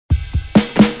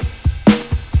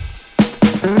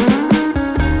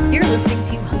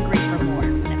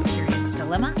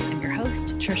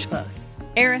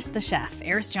Eris the chef,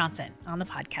 Eris Johnson, on the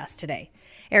podcast today.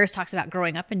 Eris talks about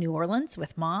growing up in New Orleans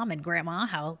with mom and grandma,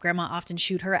 how grandma often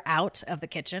shooed her out of the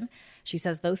kitchen. She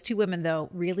says those two women, though,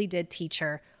 really did teach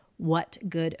her what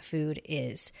good food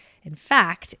is. In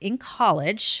fact, in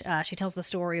college, she tells the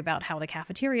story about how the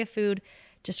cafeteria food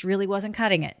just really wasn't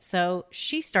cutting it. So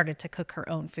she started to cook her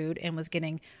own food and was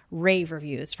getting rave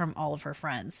reviews from all of her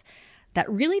friends. That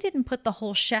really didn't put the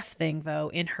whole chef thing, though,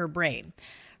 in her brain.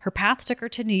 Her path took her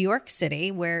to New York City,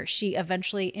 where she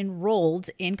eventually enrolled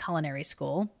in culinary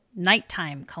school,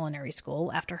 nighttime culinary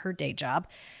school, after her day job.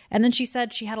 And then she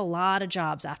said she had a lot of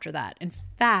jobs after that. In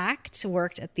fact,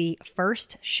 worked at the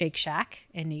first Shake Shack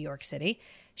in New York City.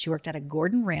 She worked at a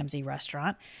Gordon Ramsay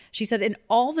restaurant. She said in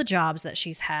all the jobs that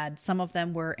she's had, some of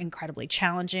them were incredibly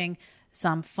challenging,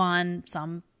 some fun,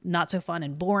 some not so fun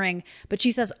and boring. But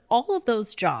she says all of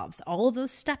those jobs, all of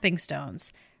those stepping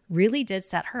stones, really did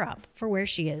set her up for where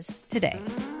she is today.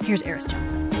 Here's Eris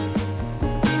Johnson.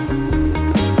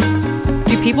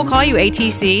 Do people call you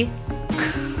ATC?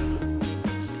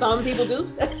 Some people do.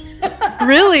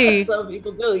 Really? Some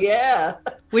people do, yeah.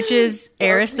 Which is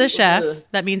Eris the chef. Do.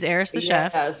 That means Eris the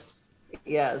chef.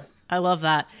 Yes. I love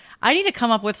that. I need to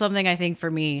come up with something, I think, for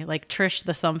me, like Trish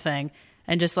the something,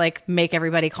 and just like make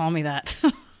everybody call me that.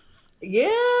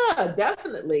 Yeah,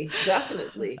 definitely.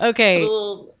 Okay.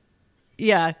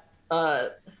 Yeah.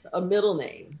 A middle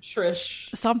name,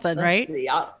 Trish. Something, right? See.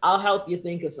 I'll help you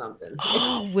think of something.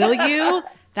 Oh, will you?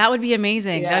 That would be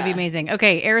amazing. Yeah. That'd be amazing.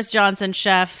 Okay, Eris Johnson,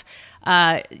 chef.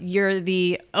 You're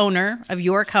the owner of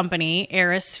your company,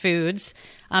 Eris Foods.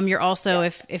 You're also,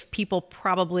 Yes. if people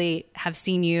probably have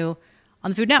seen you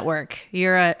on the Food Network,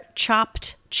 you're a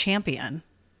Chopped champion.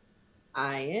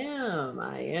 I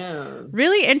am.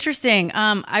 Really interesting.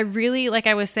 I really, like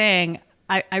I was saying,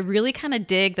 I really kind of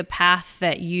dig the path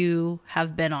that you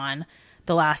have been on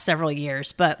the last several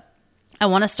years, but I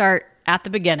want to start at the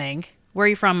beginning. Where are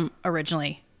you from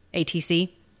originally? ATC?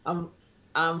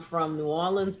 I'm from New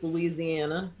Orleans,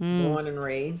 Louisiana, born and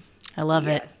raised. I love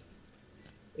it. Yes.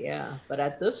 Yeah, but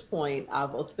at this point,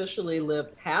 I've officially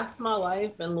lived half my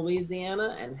life in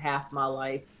Louisiana and half my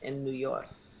life in New York.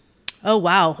 Oh,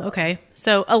 wow. So, okay.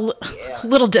 So a yeah.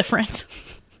 little different.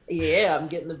 Yeah, I'm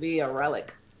getting to be a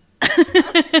relic.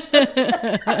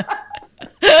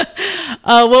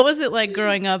 What was it like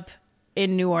growing up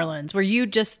in New Orleans? Were you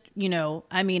just,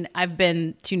 I mean, I've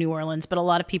been to New Orleans, but a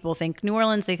lot of people think New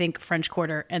Orleans, they think French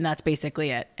Quarter, and that's basically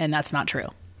it. And that's not true.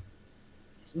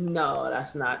 No,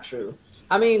 that's not true.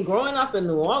 I mean, growing up in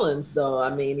New Orleans, though,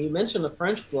 I mean, you mentioned the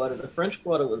French Quarter. The French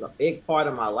Quarter was a big part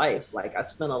of my life. Like, I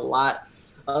spent a lot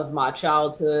of my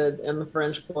childhood in the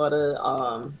French Quarter.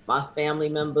 My family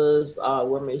members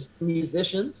were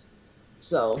musicians.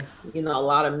 So, a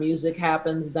lot of music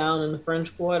happens down in the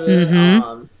French Quarter.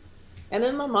 Mm-hmm. And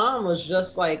then my mom was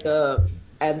just like a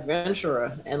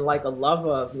adventurer and like a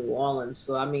lover of New Orleans.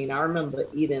 So, I mean, I remember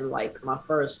eating like my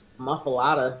first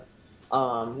muffalata,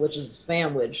 which is a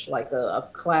sandwich, like a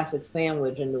classic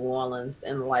sandwich in New Orleans,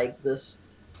 and like this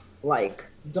like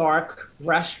dark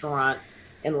restaurant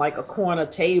and like a corner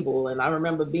table. And I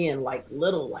remember being like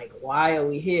little, like, why are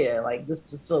we here? Like,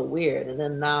 this is so weird. And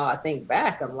then now I think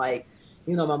back, I'm like,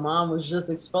 my mom was just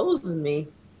exposing me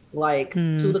like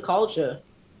to the culture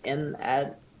and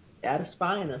at its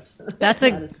finest. That's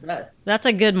at its best. That's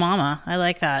a good mama. I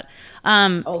like that.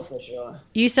 Oh, for sure.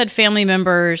 You said family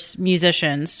members,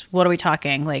 musicians. What are we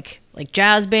talking? Like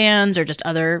jazz bands or just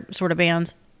other sort of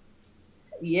bands?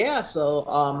 Yeah. So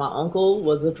my uncle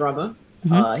was a drummer.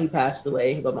 Mm-hmm. He passed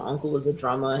away, but my uncle was a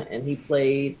drummer, and he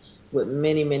played with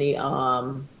many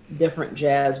different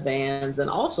jazz bands and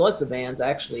all sorts of bands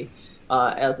actually.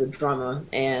 As a drummer,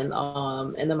 and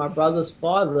then my brother's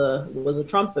father was a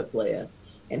trumpet player,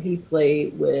 and he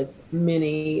played with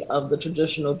many of the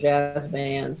traditional jazz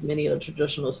bands, many of the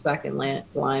traditional second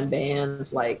line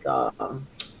bands like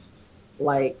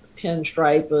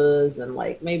Pinstripers, and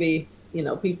like maybe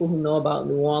people who know about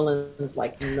New Orleans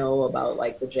know about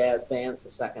like the jazz bands, the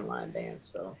second line bands.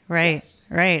 So right,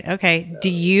 yes. Right, okay. Do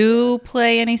you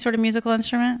play any sort of musical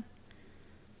instrument?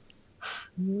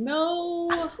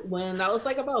 No, when I was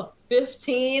like about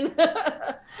 15,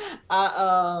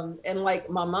 and like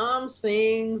my mom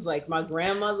sings, like my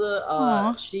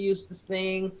grandmother, she used to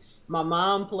sing. My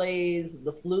mom plays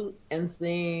the flute and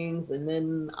sings, and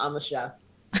then I'm a chef.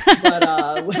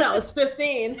 But when I was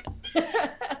 15,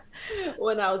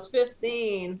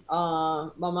 my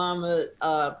mama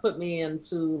put me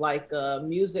into like a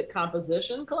music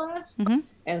composition class. Mm-hmm.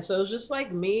 And so it was just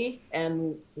like me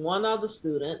and one other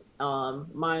student.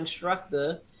 My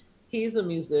instructor, he's a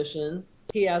musician.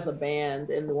 He has a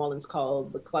band in New Orleans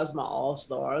called the Klezmer All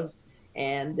Stars.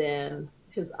 And then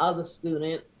his other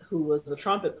student who was a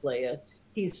trumpet player,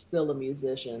 he's still a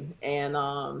musician. And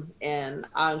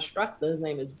our instructor, his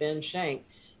name is Ben Shank.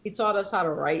 He taught us how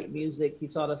to write music. He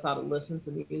taught us how to listen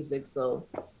to music. So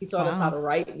he taught us how to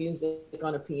write music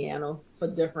on a piano for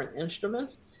different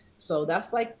instruments. So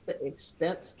that's like the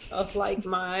extent of like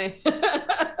my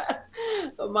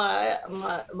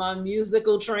my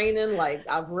musical training. Like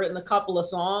I've written a couple of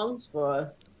songs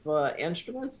for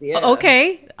instruments. Yeah.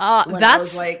 Okay.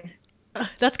 That's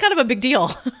kind of a big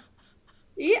deal.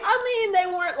 Yeah, I mean, they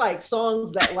weren't like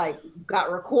songs that like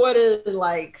got recorded,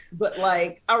 but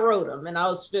like I wrote them and I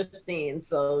was 15.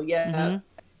 So yeah,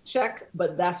 check,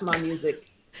 but that's my music.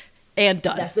 And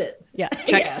done. That's it. Yeah,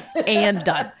 check and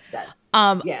done.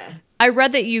 Yeah. I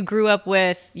read that you grew up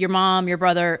with your mom, your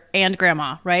brother, and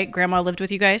grandma, right? Grandma lived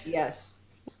with you guys?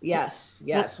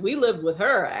 Yes. We lived with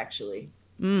her, actually.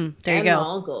 There you go. And my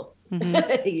uncle.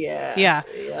 Yeah.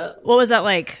 What was that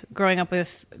like growing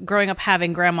up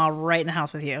having grandma right in the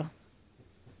house with you?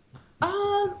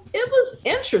 It was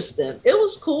interesting. It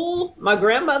was cool. My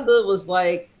grandmother was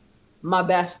like my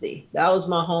bestie. That was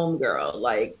my homegirl.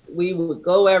 Like we would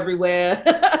go everywhere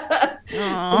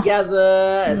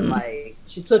together, and like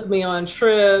she took me on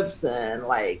trips, and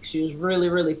like she was really,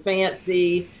 really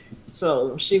fancy.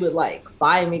 So she would like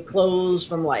buy me clothes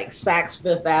from like Saks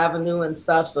Fifth Avenue and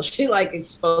stuff. So she like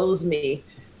exposed me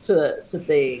to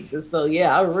things. And so,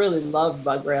 yeah, I really loved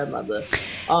my grandmother.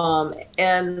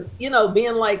 And, you know,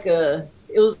 being like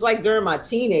it was like during my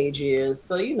teenage years.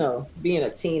 So, you know, being a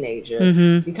teenager,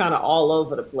 you kind of all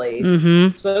over the place.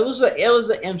 So it was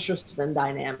an interesting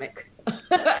dynamic.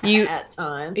 At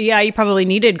times. Yeah, you probably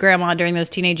needed grandma during those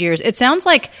teenage years. It sounds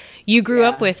like you grew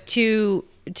up with two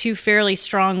fairly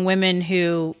strong women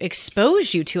who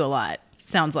exposed you to a lot,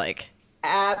 sounds like.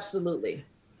 Absolutely.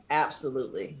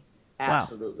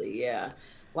 Yeah.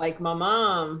 Like my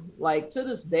mom, like to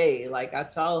this day, like I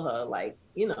tell her, like,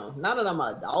 you know, now that I'm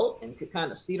an adult and could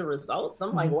kind of see the results,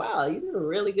 I'm like, wow, you did a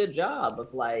really good job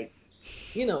of like,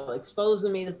 you know,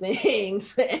 exposing me to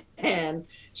things. And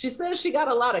she says she got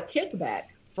a lot of kickback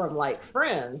from like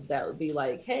friends that would be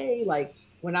like, hey, like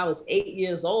when I was 8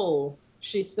 years old,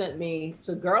 she sent me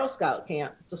to Girl Scout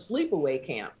camp, to sleepaway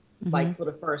camp, like for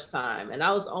the first time. And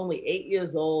I was only 8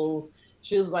 years old.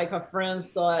 She was like, her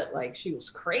friends thought like she was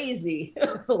crazy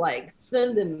for like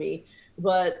sending me.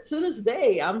 But to this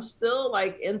day, I'm still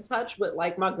like in touch with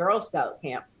like my Girl Scout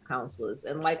camp counselors.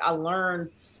 And like, I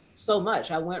learned so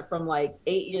much. I went from like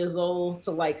 8 years old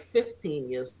to like 15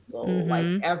 years old, like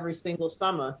every single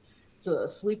summer to a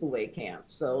sleepaway camp.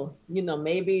 So, you know,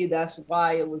 maybe that's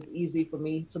why it was easy for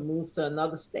me to move to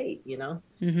another state, you know,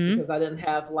 because I didn't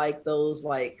have like those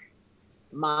like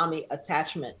mommy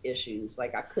attachment issues.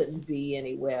 Like I couldn't be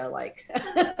anywhere like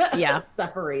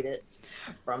separated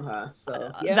from her.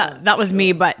 So that was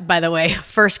me, but by the way,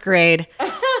 first grade,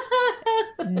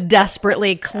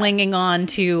 desperately clinging on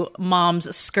to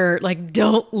mom's skirt, like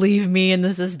don't leave me in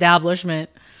this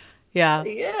establishment. Yeah.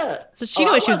 So she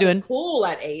knew what she was doing. Cool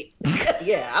at 8.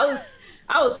 Yeah,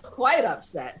 I was quite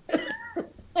upset.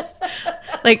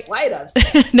 Like quite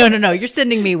upset. No. You're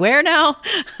sending me where now?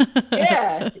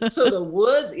 Yeah, to the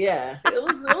woods. Yeah, it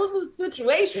was a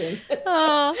situation.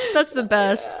 Oh, that's the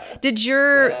best.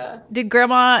 Did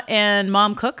grandma and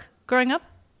mom cook growing up?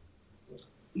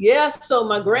 Yeah, so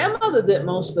my grandmother did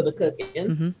most of the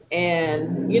cooking,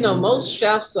 and you know most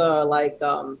chefs are like,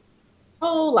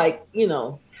 you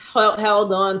know,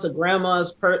 held on to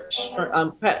grandma's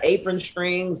apron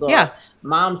strings or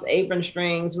mom's apron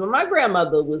strings. But my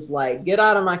grandmother was like, get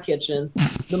out of my kitchen.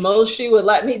 The most she would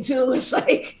let me do is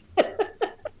like,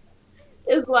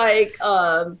 break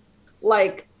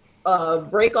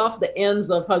off the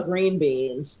ends of her green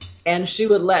beans, and she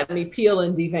would let me peel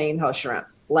and devein her shrimp.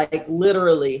 Like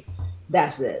literally,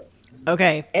 that's it.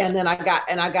 Okay. And then I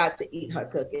got to eat her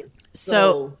cooking.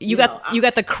 So you got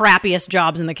the crappiest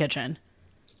jobs in the kitchen.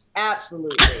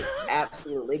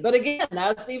 Absolutely. But again,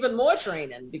 that's even more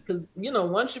training because, you know,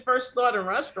 once you first start in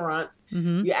restaurants,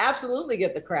 you absolutely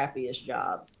get the crappiest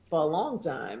jobs for a long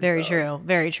time. Very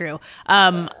true.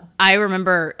 I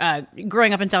remember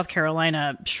growing up in South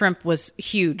Carolina, shrimp was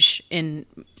huge in,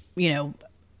 you know,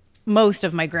 most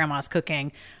of my grandma's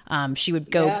cooking. She would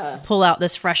go pull out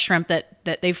this fresh shrimp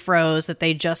that they froze, that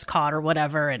they just caught or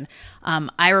whatever. And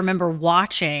I remember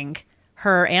watching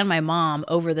her and my mom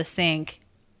over the sink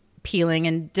peeling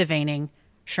and deveining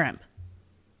shrimp.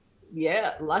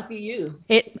 Yeah, lucky you.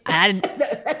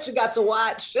 That you got to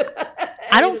watch.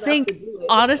 I don't think,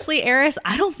 honestly, Eris,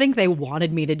 I don't think they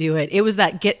wanted me to do it. It was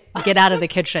that get out of the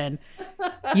kitchen.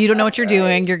 You don't know what you're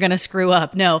doing. You're going to screw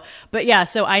up. No. But yeah,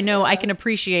 so I know I can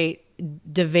appreciate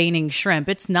deveining shrimp.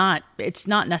 It's not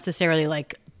necessarily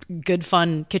like good,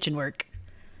 fun kitchen work.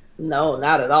 No,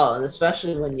 not at all. And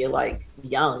especially when you're like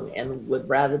young and would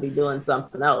rather be doing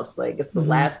something else. Like it's the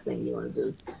last thing you want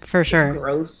to do. For sure. It's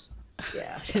gross.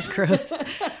 Yeah. It's gross.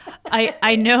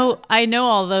 I know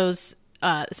all those,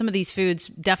 some of these foods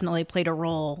definitely played a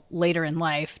role later in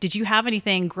life. Did you have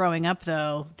anything growing up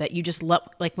though that you just loved?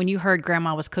 Like when you heard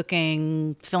grandma was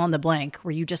cooking, fill in the blank,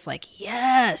 were you just like,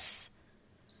 yes?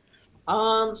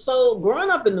 So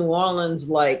growing up in New Orleans,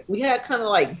 like we had kind of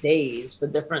like days for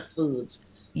different foods.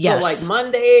 Yes. So like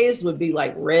Mondays would be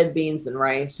like red beans and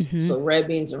rice. So red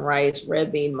beans and rice,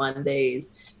 red bean Mondays.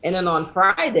 And then on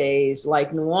Fridays,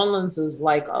 like New Orleans is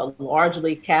like a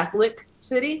largely Catholic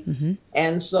city.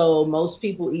 And so most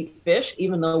people eat fish,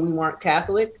 even though we weren't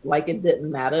Catholic, like it didn't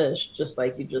matter. It's just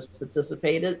like you just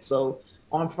participated. So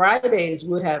on Fridays,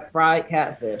 we'd have fried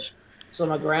catfish. So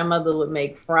my grandmother would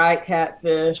make fried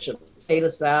catfish, a potato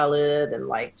salad, and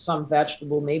like some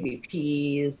vegetable, maybe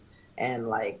peas. And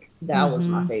like, that was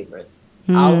my favorite.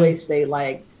 I always say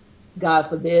like, God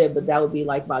forbid, but that would be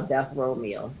like my death row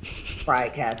meal,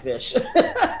 fried catfish.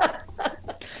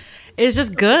 It's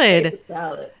just good.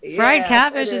 Salad. Fried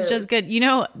catfish is just good. You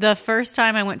know, the first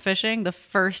time I went fishing, the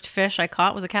first fish I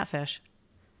caught was a catfish.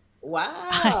 Wow.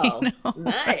 I know,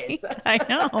 nice. Right? I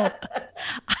know.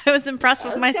 I was impressed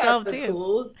with myself too.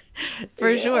 Cool.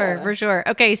 For sure.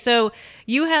 Okay, so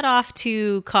you head off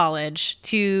to college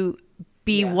to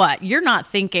be what? You're not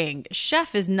thinking,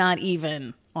 chef is not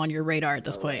even on your radar at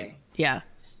this point. Yeah.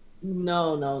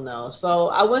 No. So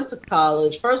I went to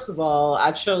college. First of all,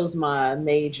 I chose my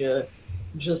major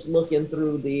just looking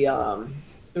through the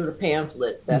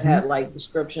pamphlet that had like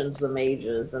descriptions of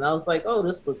majors. And I was like, oh,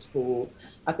 this looks cool.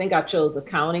 I think I chose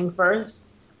accounting first.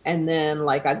 And then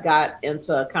like I got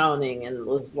into accounting and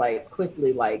was like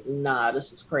quickly like, nah,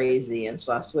 this is crazy. And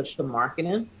so I switched to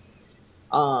marketing.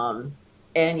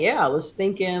 And yeah, I was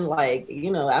thinking like,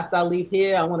 you know, after I leave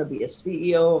here, I want to be a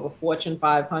CEO of a Fortune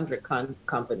 500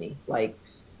 company. Like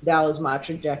that was my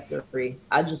trajectory.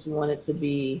 I just wanted to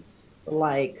be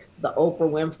like the Oprah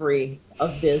Winfrey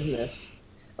of business.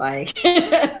 Like,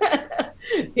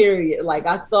 period. Like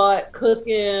I thought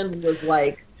cooking was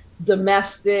like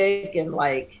domestic and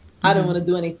like, I didn't want to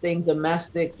do anything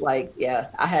domestic. Like, yeah,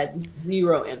 I had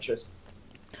zero interest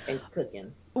in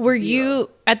cooking. Were you,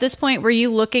 at this point, were you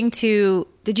looking to,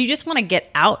 did you just want to get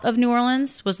out of New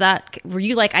Orleans? Were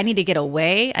you like, I need to get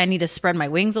away? I need to spread my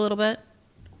wings a little bit?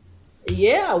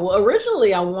 Yeah, well,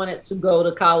 originally I wanted to go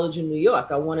to college in New York.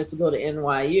 I wanted to go to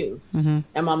NYU. And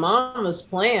my mama's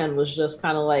plan was just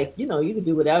kind of like, you know, you can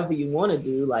do whatever you want to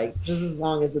do, like just as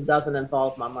long as it doesn't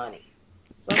involve my money.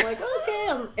 So I'm like, okay,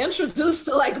 I'm introduced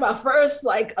to like my first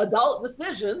like adult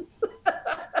decisions.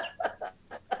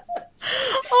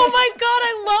 Oh my God,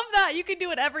 I love that. You can do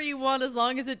whatever you want as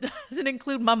long as it doesn't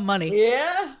include my money.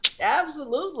 Yeah,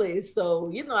 absolutely. So,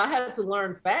 you know, I had to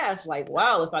learn fast, like,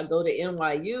 wow, if I go to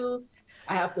NYU,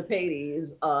 I have to pay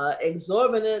these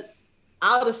exorbitant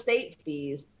out-of-state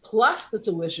fees plus the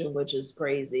tuition, which is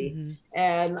crazy.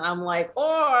 And I'm like,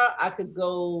 or I could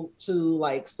go to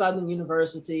like Southern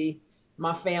University.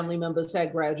 My family members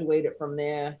had graduated from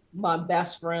there. My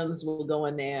best friends were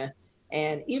going there.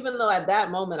 And even though at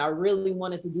that moment I really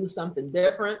wanted to do something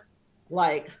different,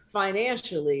 like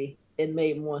financially, it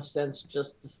made more sense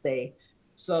just to stay.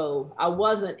 So I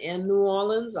wasn't in New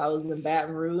Orleans. I was in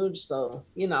Baton Rouge. So,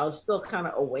 you know, I was still kind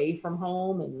of away from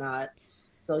home and not.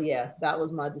 So, yeah, that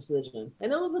was my decision.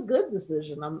 And it was a good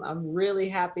decision. I'm really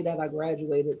happy that I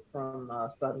graduated from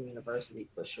Southern University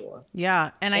for sure.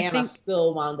 Yeah. And I think I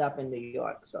still wound up in New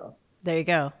York. So there you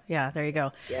go. Yeah, there you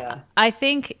go. Yeah. I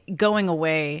think going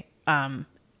away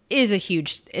is a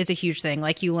huge thing.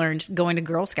 Like you learned going to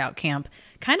Girl Scout camp,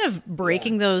 kind of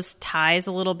breaking those ties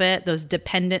a little bit, those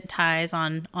dependent ties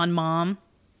on mom.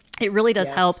 It really does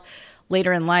help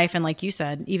later in life. And like you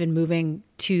said, even moving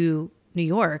to New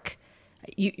York,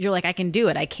 you're like, I can do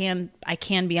it. I can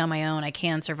be on my own. I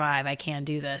can survive. I can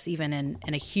do this, even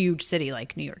in a huge city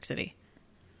like New York City.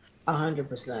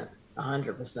 100%.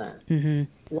 100%.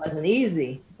 Wasn't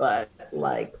easy, but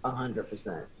like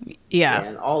 100%. Yeah.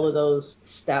 And all of those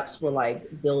steps were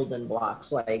like building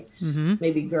blocks. Like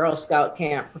maybe Girl Scout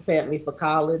camp prepared me for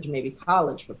college. Maybe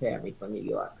college prepared me for New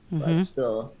York. But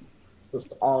still, it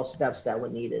was all steps that were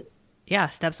needed. Yeah,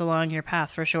 steps along your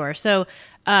path for sure. So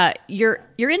you're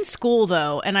in school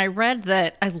though, and I read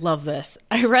that, I love this.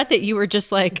 I read that you were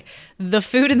just like, the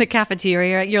food in the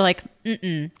cafeteria, you're like,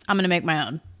 I'm going to make my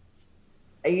own.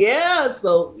 Yeah,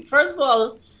 so first of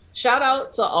all, shout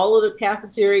out to all of the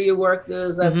cafeteria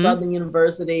workers at Southern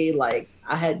University. Like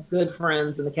I had good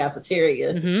friends in the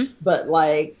cafeteria, but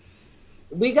like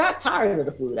we got tired of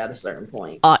the food at a certain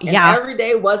point. And Yeah. every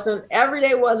day wasn't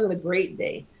a great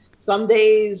day. Some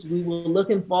days we were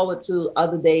looking forward to,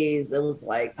 other days it was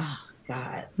like, oh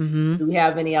God, do we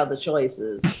have any other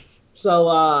choices?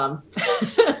 So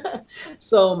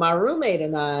so my roommate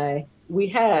and I, we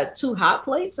had 2 hot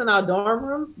plates in our dorm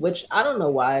room, which I don't know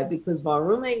why, because my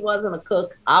roommate wasn't a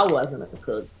cook, I wasn't a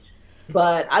cook.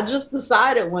 But I just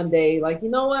decided one day, like, you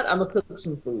know what? I'm gonna cook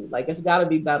some food. Like, it's got to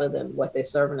be better than what they're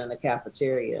serving in the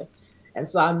cafeteria. And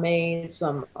so I made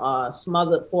some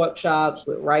smothered pork chops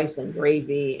with rice and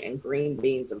gravy and green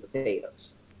beans and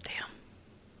potatoes. Damn.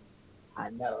 I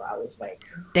know. I was like,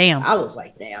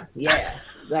 damn. Yeah.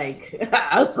 Like,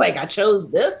 I was like, I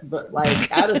chose this, but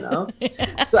like, I don't know.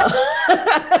 So,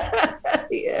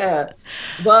 yeah.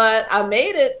 But I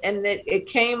made it, and it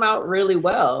came out really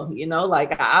well. You know,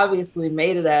 like, I obviously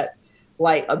made it at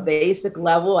like a basic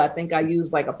level. I think I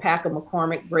used like a pack of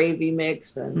McCormick gravy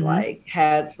mix and like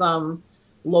had some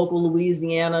local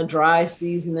Louisiana dry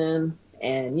seasoning,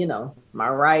 and, you know, my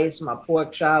rice, my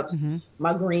pork chops,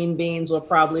 my green beans were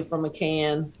probably from a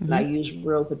can, and I used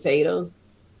real potatoes.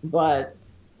 But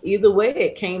either way,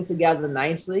 it came together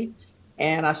nicely,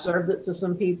 and I served it to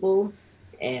some people.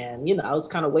 And, you know, I was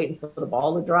kind of waiting for the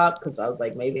ball to drop because I was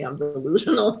like, maybe I'm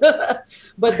delusional,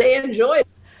 but they enjoyed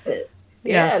it.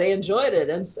 Yeah, they enjoyed it.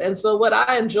 And so what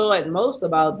I enjoyed most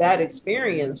about that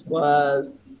experience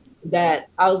was that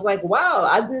I was like, wow,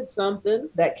 I did something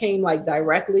that came like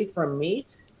directly from me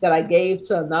that I gave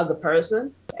to another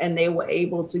person, and they were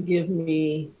able to give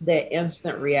me that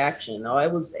instant reaction. Or I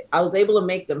was able to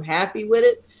make them happy with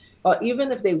it. Or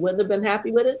even if they wouldn't have been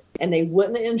happy with it and they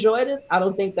wouldn't have enjoyed it, I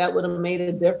don't think that would have made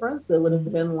a difference. It would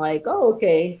have been like, oh,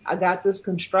 okay, I got this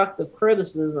constructive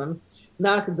criticism.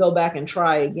 Now I could go back and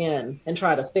try again and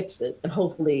try to fix it. And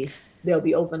hopefully they'll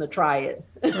be open to try it.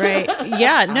 Right.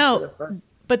 Yeah, no.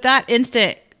 But that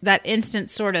instant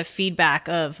sort of feedback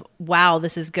of, wow,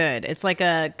 this is good. It's like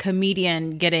a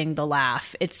comedian getting the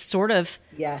laugh. It's sort of,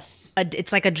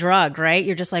 it's like a drug, right?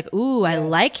 You're just like, ooh, I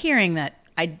like hearing that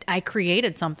I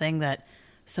created something that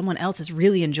someone else is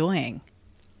really enjoying.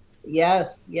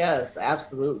 Yes,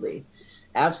 absolutely.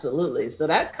 Absolutely. So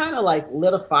that kind of like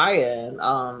lit a fire.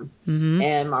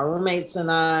 And my roommates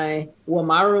and I, well,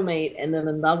 my roommate and then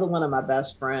another one of my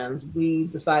best friends, we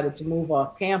decided to move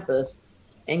off campus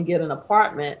and get an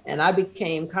apartment. And I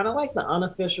became kind of like the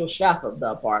unofficial chef of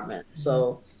the apartment.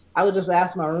 So I would just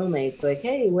ask my roommates, like,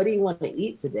 hey, what do you want to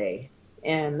eat today?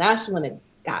 And that's when it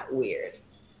got weird.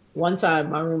 One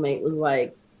time my roommate was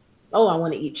like, oh, I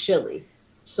want to eat chili.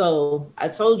 So I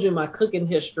told you my cooking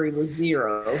history was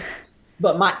 0,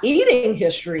 but my eating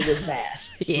history was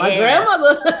vast. Yeah.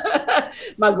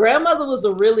 My grandmother was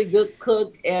a really good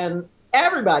cook, and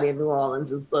everybody in New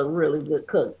Orleans is a really good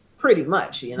cook, pretty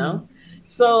much, you know?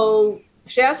 So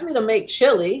she asked me to make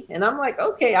chili, and I'm like,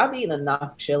 okay, I've eaten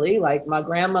enough chili. Like my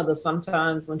grandmother,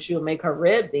 sometimes when she would make her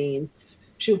red beans,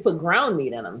 she would put ground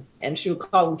meat in them, and she would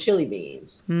call them chili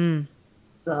beans.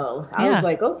 So I was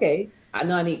like, okay, I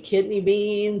know I need kidney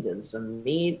beans and some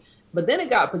meat. But then it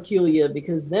got peculiar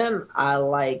because then I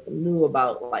like knew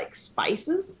about like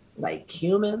spices, like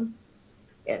cumin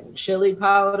and chili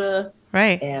powder.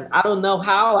 Right. And I don't know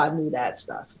how I knew that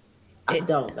stuff. I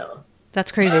don't know.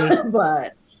 That's crazy.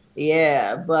 But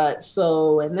yeah,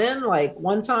 and then like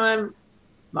one time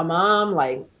my mom,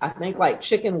 like, I think like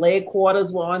chicken leg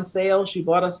quarters were on sale. She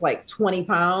bought us like 20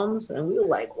 pounds, and we were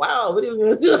like, wow, what are we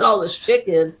going to do with all this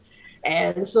chicken?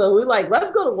 And so we're like,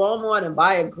 let's go to Walmart and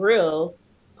buy a grill,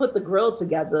 put the grill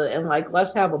together, and like,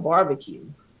 let's have a barbecue.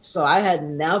 So I had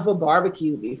never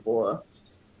barbecued before,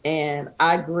 and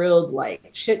I grilled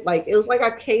like shit. Like, it was like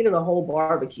I catered a whole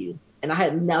barbecue, and I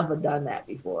had never done that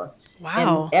before.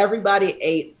 Wow. And everybody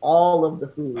ate all of the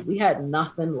food. We had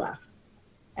nothing left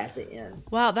at the end.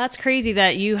 Wow, that's crazy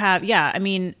that you have, I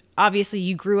mean, obviously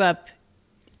you grew up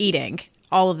eating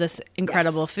all of this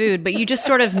incredible food, but you just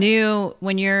sort of knew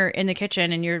when you're in the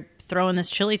kitchen and you're throwing this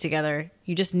chili together,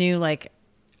 you just knew like,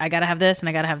 I got to have this and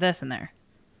I got to have this in there.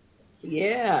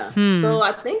 Yeah. So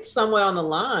I think somewhere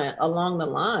along the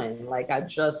line, like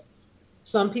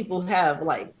some people have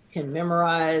like, can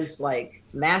memorize like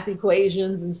math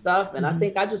equations and stuff. And I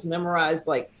think I just memorized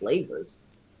like flavors.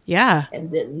 Yeah.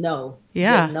 And didn't know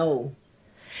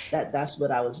that that's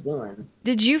what I was doing.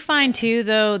 Did you find too,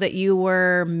 though, that you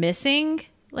were missing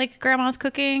like grandma's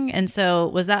cooking? And so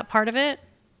was that part of it?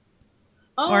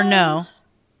 Or no?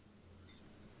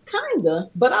 Kinda,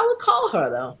 but I would call her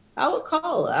though. I would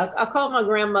call her. I called my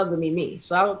grandmother Mimi.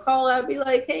 So I would call her, I'd be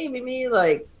like, hey Mimi,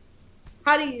 like,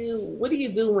 what do you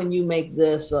do when you make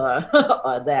this or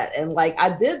that? And like, I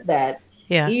did that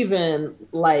even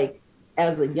like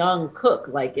as a young cook,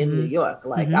 like in New York.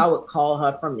 Like I would call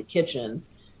her from the kitchen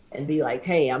and be like,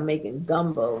 "Hey, I'm making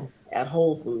gumbo at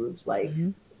Whole Foods. Like,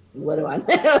 what do I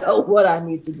what I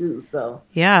need to do?" So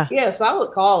yeah. so I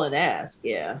would call and ask.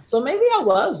 Yeah, so maybe I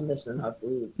was missing her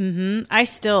food. I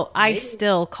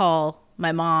still call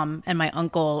my mom and my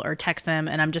uncle or text them,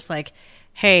 and I'm just like,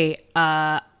 "Hey,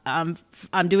 I'm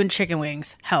doing chicken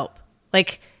wings. Help!"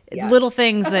 Like little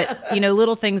things that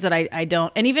little things that I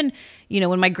don't. And even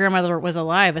when my grandmother was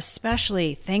alive,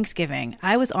 especially Thanksgiving,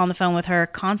 I was on the phone with her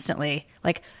constantly.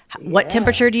 Like, what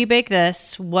temperature do you bake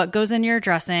this? What goes in your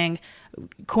dressing?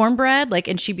 Cornbread, like,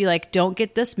 and she'd be like, "Don't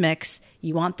get this mix.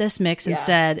 You want this mix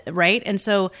instead," right? And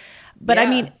so, but I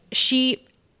mean,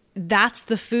 that's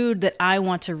the food that I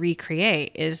want to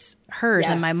recreate is hers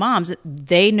and my mom's.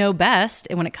 They know best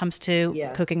when it comes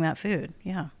to cooking that food.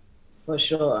 Yeah. For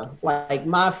sure. Like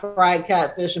my fried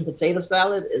catfish and potato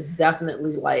salad is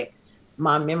definitely like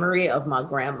my memory of my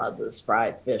grandmother's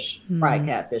fried catfish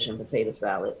and potato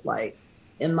salad. Like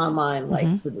in my mind,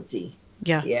 like to the T.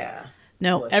 Yeah. Yeah.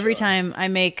 No, every time I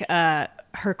make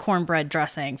her cornbread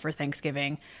dressing for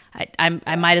Thanksgiving,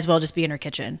 I might as well just be in her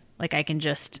kitchen. Like I can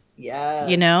just, you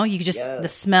can just, the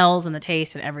smells and the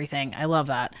taste and everything. I love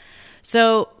that.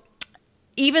 So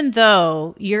even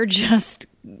though you're just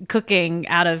cooking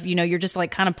out of, you're just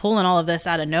like kind of pulling all of this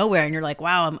out of nowhere and you're like,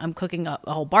 wow, I'm cooking a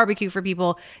whole barbecue for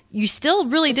people. You still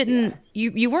really didn't,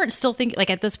 you weren't still thinking like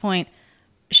at this point,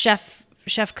 chef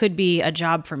could be a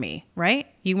job for me, right?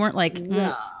 You weren't like,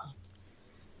 no.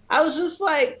 I was just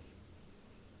like,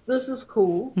 this is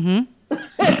cool,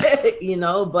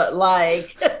 but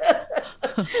like,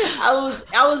 I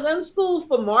was in school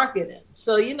for marketing.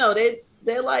 So,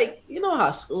 they're like,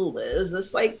 how school is.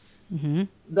 It's like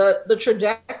the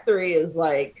trajectory is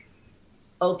like,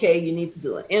 okay, you need to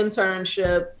do an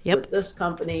internship with this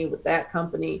company, with that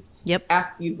company.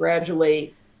 After you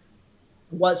graduate,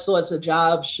 what sorts of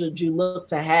jobs should you look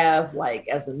to have like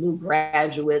as a new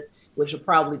graduate, which would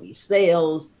probably be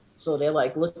sales. So they're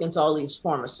like looking to all these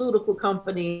pharmaceutical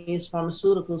companies,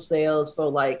 pharmaceutical sales. So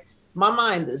like my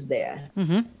mind is there.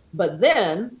 But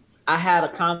then I had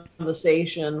a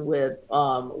conversation with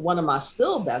one of my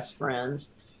still best friends.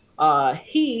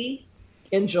 He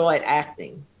enjoyed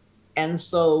acting. And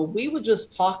so we were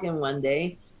just talking one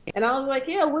day and I was like,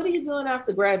 yeah, what are you doing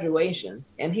after graduation?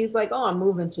 And he's like, oh, I'm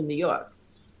moving to New York.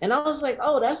 And I was like,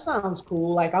 oh, that sounds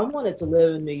cool. Like I wanted to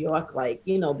live in New York, like,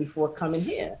 before coming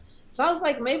here. So I was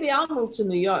like, maybe I'll move to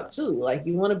New York too. Like,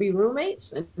 you want to be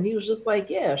roommates? And he was just like,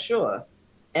 yeah, sure.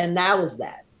 And that was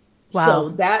that. Wow. So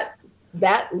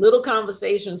that little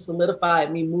conversation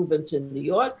solidified me moving to New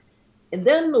York. And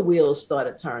then the wheels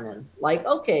started turning. Like,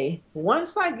 okay,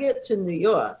 once I get to New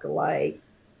York, like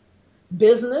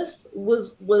business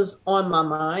was on my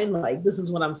mind. Like, this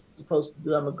is what I'm supposed to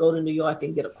do. I'm gonna go to New York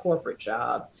and get a corporate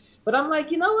job. But I'm like,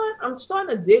 you know what? I'm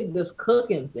starting to dig this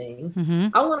cooking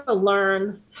thing. I want to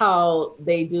learn how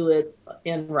they do it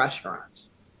in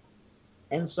restaurants.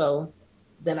 And so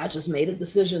then I just made a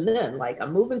decision then. Like,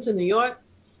 I'm moving to New York.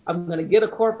 I'm going to get a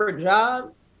corporate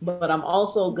job, but I'm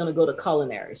also going to go to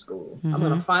culinary school. I'm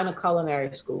going to find a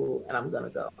culinary school and I'm going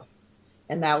to go.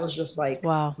 And that was just like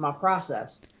my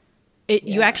process.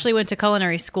 You actually went to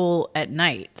culinary school at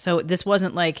night. So this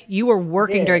wasn't like you were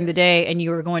working during the day and you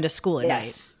were going to school at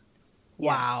night.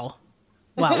 Wow.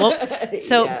 Wow. Well,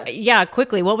 so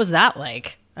quickly, what was that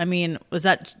like? I mean, was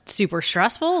that super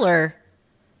stressful or?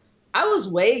 I was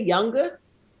way younger,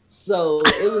 so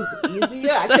it was easier.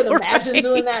 So I can imagine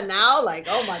doing that now. Like,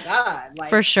 oh my God. Like,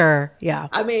 for sure. Yeah.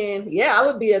 I mean, I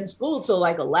would be in school till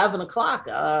like 11 o'clock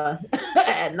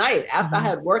at night after I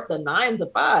had worked a 9 to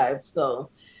 5. So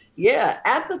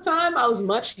at the time I was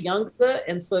much younger.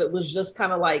 And so it was just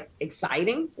kind of like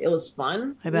exciting. It was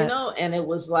fun, and it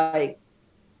was like,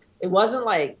 it wasn't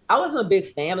like, I wasn't a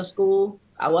big fan of school.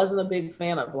 I wasn't a big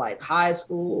fan of like high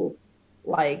school,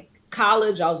 like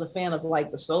college. I was a fan of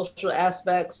like the social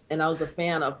aspects and I was a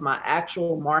fan of my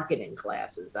actual marketing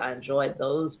classes. I enjoyed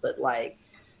those, but like,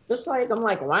 just like, I'm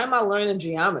like, why am I learning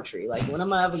geometry? Like, when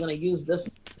am I ever going to use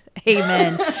this?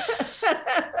 Amen.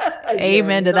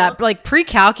 Amen to that. Like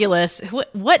pre-calculus,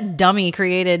 what dummy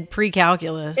created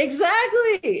pre-calculus?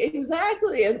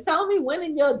 Exactly. And tell me, when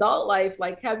in your adult life,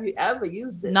 like, have you ever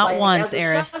used it? Not like, once,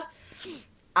 Eris.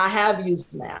 I have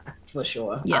used math for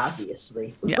sure,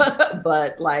 obviously. Yeah.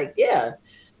 But like,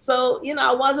 so,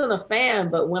 I wasn't a fan,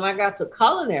 but when I got to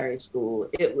culinary school,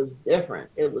 it was different.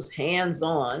 It was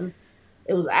hands-on.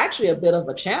 It was actually a bit of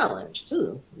a challenge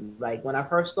too. Like when I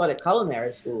first started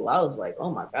culinary school, I was like,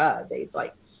 oh my God, they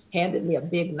like handed me a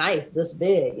big knife this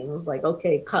big and it was like,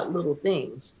 okay, cut little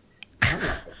things. I'm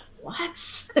like,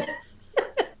 what?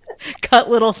 Cut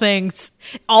little things.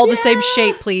 All the same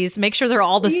shape, please. Make sure they're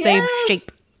all the same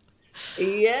shape.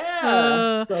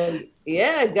 Yeah. So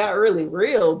yeah, it got really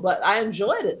real, but I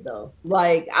enjoyed it though.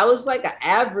 Like I was like an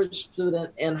average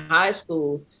student in high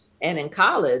school and in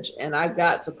college, and I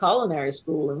got to culinary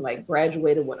school and like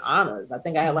graduated with honors. I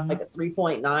think I had like a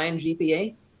 3.9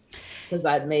 GPA because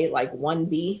I'd made like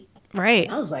 1B. Right.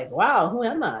 I was like, wow, who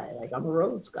am I? Like, I'm a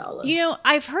Rhodes Scholar. You know,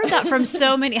 I've heard that from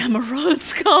so many. I'm a Rhodes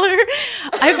Scholar.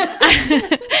 I've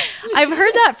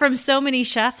heard that from so many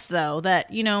chefs, though,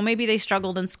 that, you know, maybe they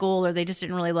struggled in school or they just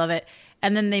didn't really love it.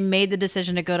 And then they made the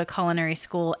decision to go to culinary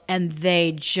school and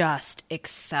they just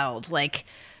excelled. Like,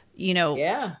 you know,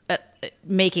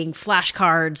 making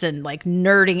flashcards and like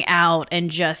nerding out and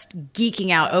just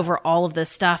geeking out over all of this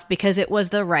stuff because it was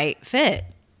the right fit.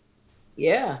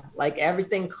 Yeah, like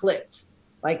everything clicked,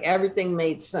 like everything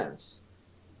made sense.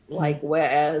 Like,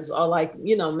 whereas, or like,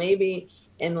 you know, maybe,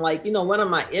 and like, you know, one of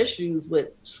my issues with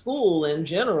school in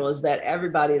general is that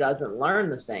everybody doesn't learn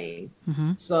the same.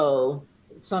 So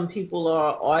some people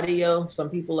are audio, some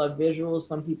people are visual,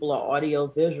 some people are audio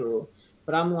visual.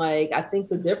 But I'm like, I think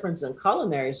the difference in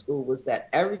culinary school was that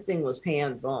everything was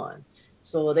hands-on.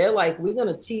 So they're like, we're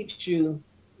going to teach you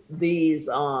these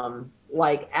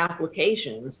like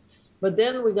applications, but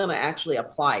then we're going to actually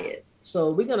apply it.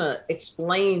 So we're going to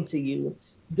explain to you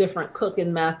different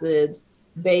cooking methods,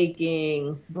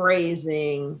 baking,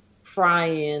 braising,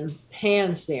 frying,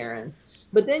 pan searing.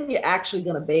 But then you're actually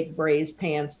going to bake, braise,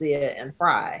 pan sear, and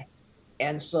fry.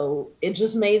 And so it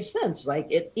just made sense. Like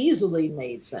it easily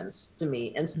made sense to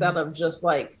me instead of just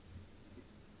like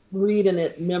reading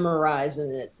it, memorizing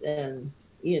it. And,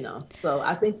 you know, so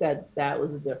I think that that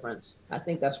was a difference. I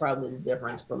think that's probably the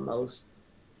difference for most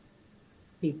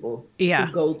people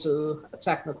who go to a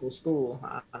technical school,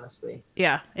 honestly.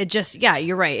 Yeah. It just,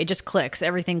 you're right. It just clicks.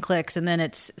 Everything clicks. And then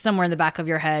it's somewhere in the back of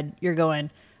your head. You're going,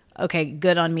 okay,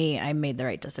 good on me. I made the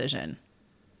right decision.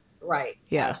 Right.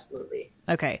 Yeah. Absolutely.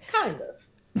 Okay. Kind of.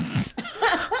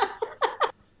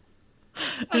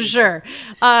 Sure.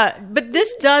 But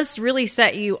this does really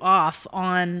set you off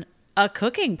on a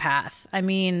cooking path. I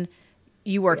mean,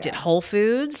 you worked at Whole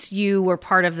Foods. You were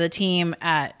part of the team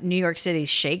at New York City's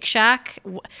Shake Shack.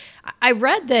 I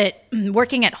read that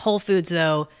working at Whole Foods,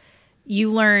 though,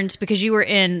 you learned because you were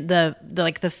in the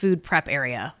like the food prep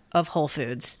area of Whole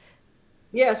Foods.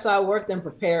 Yeah, so I worked in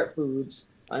prepared foods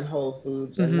on Whole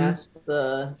Foods, and that's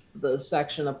the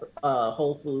section of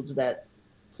Whole Foods that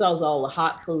sells all the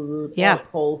hot food,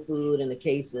 cold food in the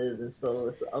cases. And so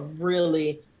it's a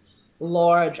really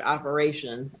large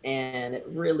operation, and it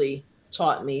really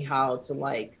taught me how to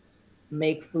like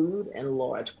make food in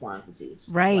large quantities.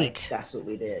 Right. Like, that's what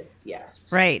we did. Yes.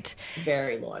 Right.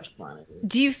 Very large quantities.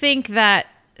 Do you think that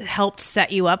helped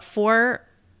set you up for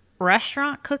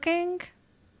restaurant cooking?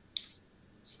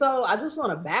 So I just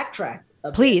want to backtrack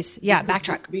Please. Yeah,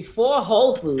 backtrack. Before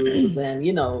Whole Foods, and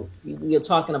you know, you're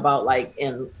talking about like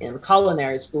in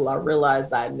culinary school, I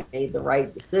realized I made the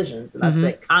right decisions, and I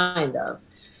said kind of.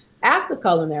 After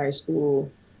culinary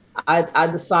school, I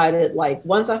decided like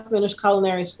once I finished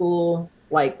culinary school,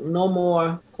 like no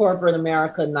more corporate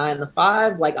America 9 to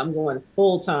 5, like I'm going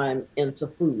full time into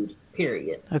food,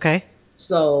 period. Okay.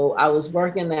 So I was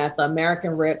working at the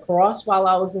American Red Cross while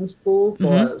I was in school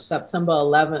for September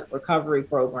 11th recovery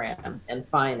program in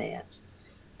finance.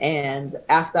 And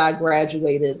after I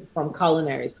graduated from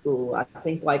culinary school, I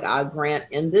think like our grant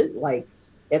ended, like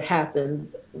it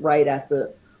happened right at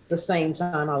the same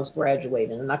time I was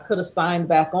graduating. And I could have signed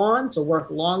back on to work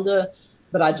longer,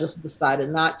 but I just decided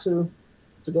not to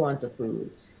go into food.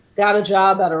 Got a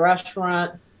job at a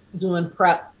restaurant doing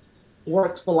prep,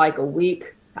 worked for like a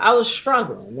week. I was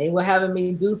struggling. They were having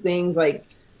me do things like,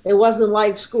 it wasn't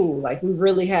like school. Like we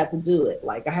really had to do it.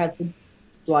 Like I had to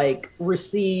like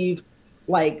receive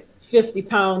like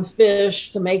 50-pound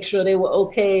fish to make sure they were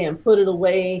okay and put it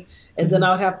away. And then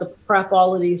I would have to prep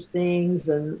all of these things.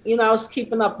 And, you know, I was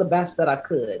keeping up the best that I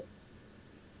could.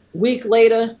 Week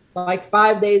later, like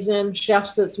 5 days in, chef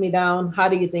sits me down. How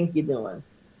do you think you're doing?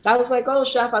 I was like, oh,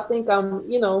 chef, I think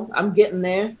I'm getting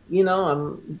there. You know,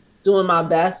 I'm doing my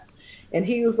best. And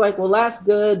he was like, well, that's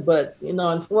good. But, you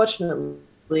know,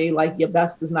 unfortunately, like your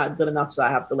best is not good enough. So I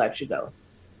have to let you go.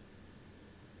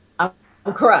 I'm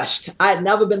crushed. I had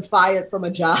never been fired from a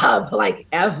job like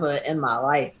ever in my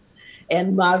life.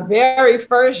 And my very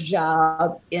first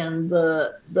job in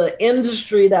the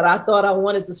industry that I thought I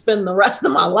wanted to spend the rest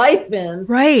of my life in,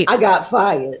 I got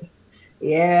fired.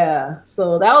 Yeah.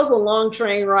 So that was a long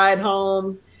train ride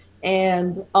home.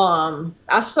 And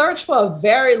I searched for a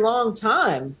very long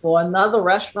time for another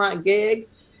restaurant gig,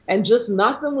 and just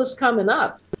nothing was coming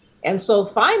up. And so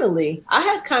finally, I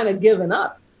had kind of given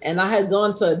up and I had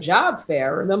gone to a job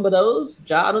fair. Remember those?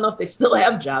 I don't know if they still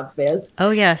have job fairs.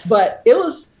 Oh, yes. But it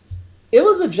was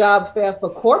a job fair for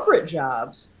corporate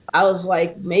jobs. I was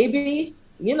like, maybe,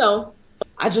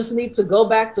 I just need to go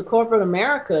back to corporate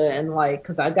America and like,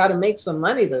 because I got to make some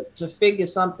money to figure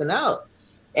something out.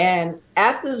 And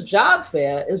at this job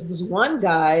fair is this one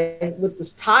guy with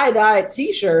this tie-dyed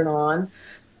t-shirt on.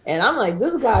 And I'm like,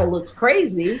 this guy looks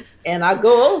crazy. And I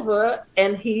go over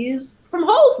and he's from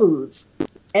Whole Foods.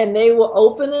 And they were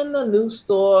opening a new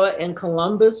store in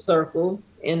Columbus Circle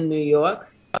in New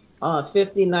York,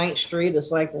 59th Street.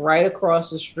 It's like right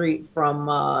across the street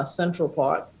from Central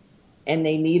Park. And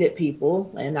they needed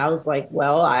people. And I was like,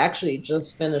 well, I actually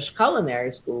just finished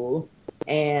culinary school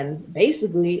and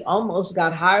basically almost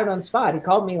got hired on spot. He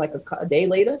called me like a day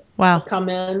later to come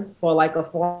in for like a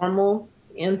formal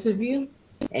interview.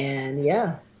 And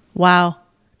yeah. Wow.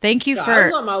 Thank you I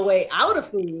was on my way out of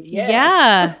food.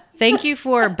 Yeah. Thank you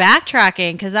for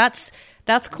backtracking, because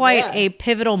that's quite a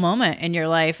pivotal moment in your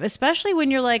life, especially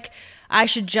when you're like, I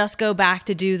should just go back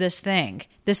to do this thing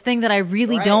that I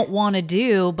really don't want to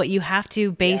do, but you have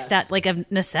to based at like a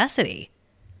necessity.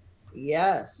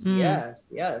 Yes.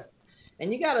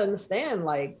 And you got to understand,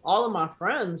 like all of my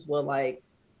friends were like,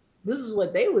 this is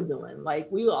what they were doing.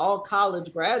 Like we were all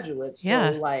college graduates.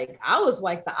 So like I was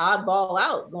like the oddball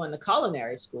out going to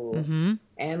culinary school. Mm-hmm.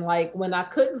 And like when I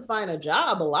couldn't find a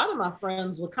job, a lot of my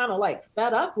friends were kind of like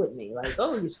fed up with me. Like,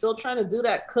 oh, you're still trying to do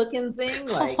that cooking thing?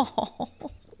 Like,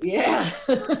 yeah.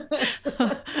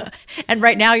 And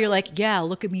right now you're like, yeah,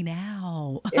 look at me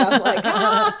now. Yeah, I'm like,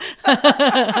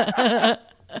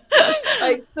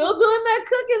 like still doing that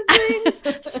cooking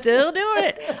thing. Still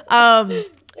doing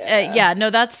it. No,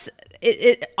 that's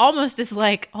it almost is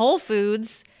like Whole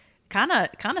Foods kind of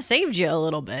saved you a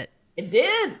little bit. It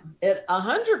did. It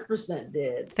 100%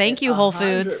 did. Thank you, Whole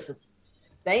Foods.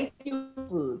 Thank you,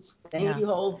 Foods. Thank you,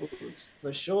 Whole Foods,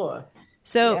 for sure.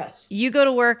 So you go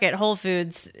to work at Whole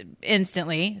Foods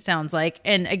instantly, sounds like.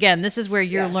 And again, this is where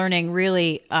you're learning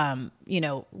really,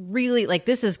 really like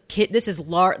this is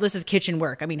kitchen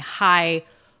work. I mean, high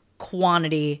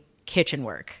quantity kitchen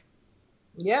work.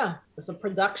 Yeah, it's a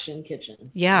production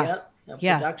kitchen. Yeah. Yep,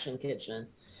 production kitchen.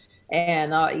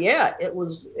 And it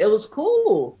was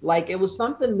cool. Like it was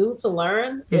something new to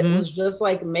learn. Mm-hmm. It was just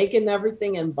like making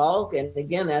everything in bulk. And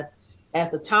again, at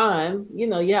the time,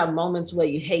 you have moments where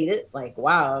you hate it. Like,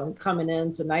 wow, I'm coming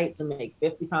in tonight to make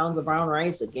 50 pounds of brown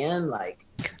rice again. Like,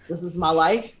 this is my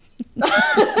life. Like, this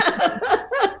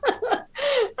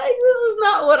is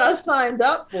not what I signed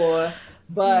up for.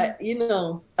 But,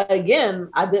 again,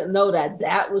 I didn't know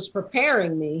that was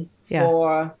preparing me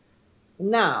for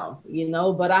now,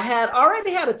 but I had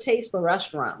already had a taste of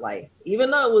restaurant life.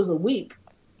 Even though it was a week,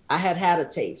 I had a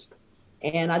taste.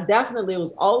 And it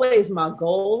was always my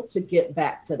goal to get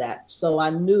back to that. So I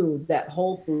knew that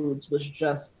Whole Foods was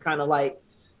just kind of like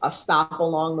a stop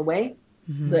along the way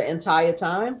the entire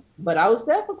time. But I was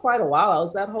there for quite a while. I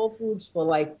was at Whole Foods for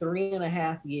like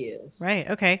 3.5 years. Right.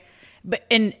 Okay. But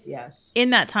in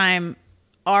that time,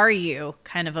 are you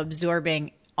kind of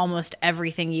absorbing almost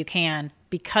everything you can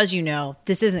because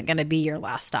this isn't going to be your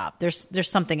last stop? There's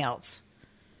something else.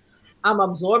 I'm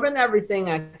absorbing everything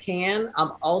I can.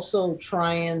 I'm also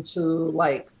trying to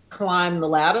like climb the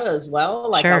ladder as well.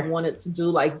 Like I wanted to do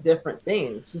like different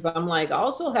things because I'm like, I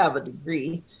also have a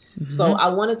degree. Mm-hmm. So I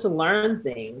wanted to learn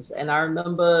things. And I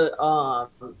remember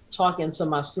talking to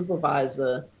my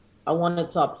supervisor. I wanted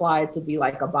to apply to be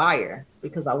like a buyer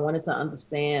because I wanted to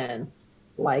understand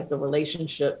like the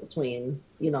relationship between,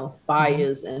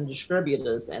 buyers and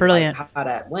distributors and like, how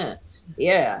that went.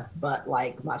 Yeah. But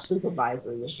like my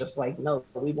supervisor was just like, no,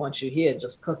 we want you here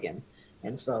just cooking.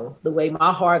 And so the way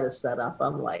my heart is set up,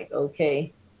 I'm like,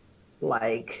 okay,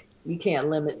 like you can't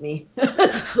limit me.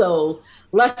 So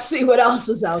let's see what else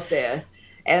is out there.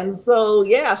 And so,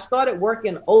 I started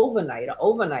working an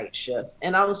overnight shift,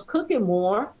 and I was cooking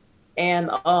more. And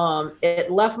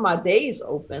it left my days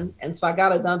open. And so I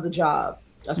got another job,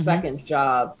 a second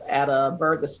job at a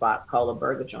burger spot called a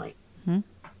Burger Joint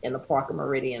in the Parker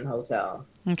Meridian Hotel.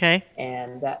 Okay.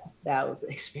 And that was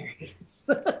an experience.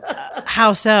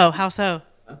 How so?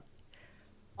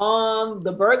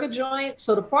 The Burger Joint.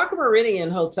 So the Parker Meridian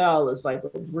Hotel is like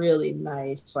a really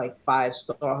nice, like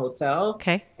 5-star hotel.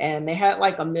 Okay. And they had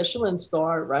like a Michelin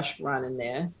star restaurant in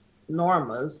there.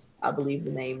 Norma's, I believe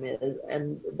the name is,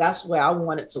 and that's where I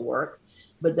wanted to work.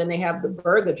 But then they have the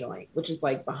Burger Joint, which is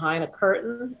like behind a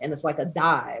curtain, and it's like a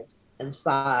dive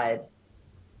inside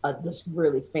this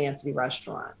really fancy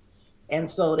restaurant. And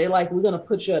so they like, we're gonna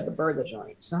put you at the burger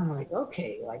joint. So I'm like,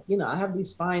 okay, like, I have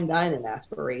these fine dining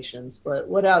aspirations, but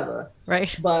whatever.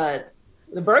 Right. But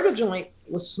the burger joint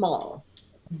was small,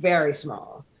 very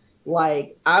small.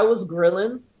 Like I was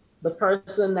grilling, the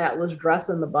person that was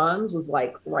dressing the buns was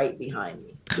like right behind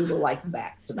me. We were like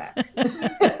back to back.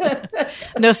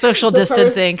 No social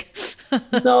distancing.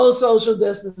 No social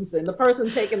distancing. The person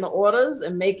taking the orders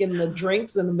and making the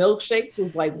drinks and the milkshakes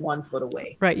was like 1 foot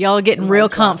away. Right. Y'all are getting real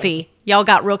comfy. Y'all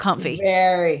got real comfy.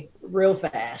 Real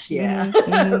fast. Yeah.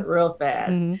 Real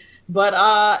fast. But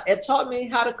it taught me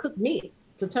how to cook meat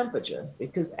to temperature,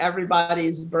 because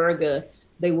everybody's burger,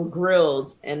 they were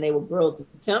grilled, and they were grilled to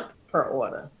temp per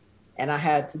order. And I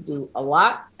had to do a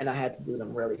lot, and I had to do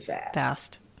them really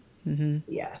fast.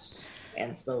 Yes.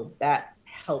 And so that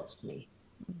helped me.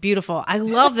 Beautiful. I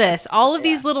love this. All of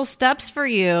these little steps for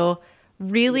you,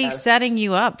 really setting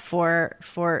you up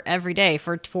for every day,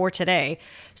 for today.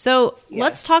 So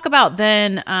let's talk about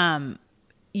then,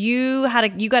 you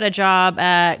got a job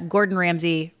at Gordon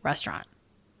Ramsay restaurant.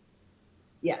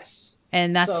 Yes.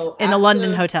 And that's in the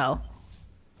London hotel.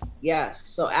 Yes.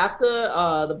 So after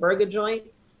the burger joint,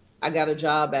 I got a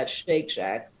job at Shake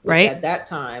Shack, which right at that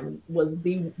time was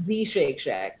the Shake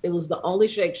Shack. It was the only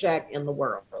Shake Shack in the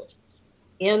world,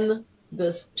 in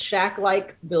this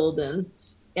shack-like building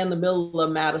in the middle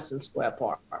of Madison Square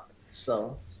Park.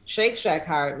 So Shake Shack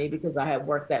hired me because I had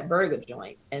worked at Burger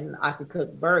Joint and I could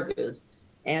cook burgers.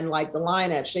 And like the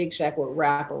line at Shake Shack would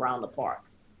wrap around the park.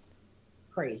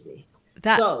 Crazy.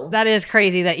 That is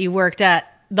crazy that you worked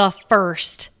at the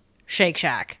first Shake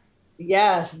Shack.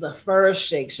 Yes, the first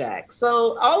Shake Shack.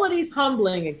 So all of these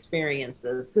humbling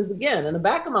experiences, because again, in the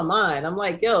back of my mind, I'm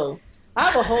like, yo, I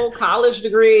have a whole college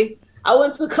degree. I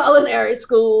went to culinary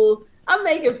school. I'm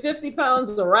making 50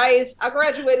 pounds of rice. I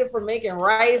graduated from making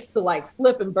rice to like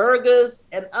flipping burgers.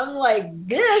 And I'm like,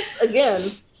 this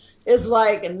again is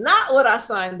like not what I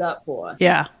signed up for.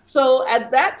 Yeah. So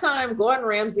at that time, Gordon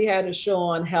Ramsay had a show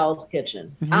on Hell's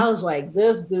Kitchen. I was like,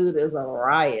 this dude is a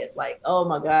riot. Like, oh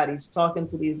my God, he's talking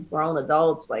to these grown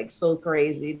adults, like so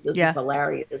crazy. This is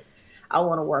hilarious. I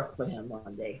want to work for him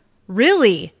one day.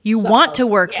 Really? You want to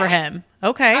work for him?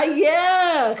 Okay.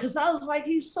 Yeah, because I was like,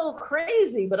 he's so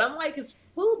crazy, but I'm like, his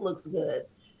food looks good.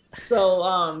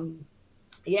 So,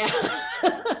 yeah.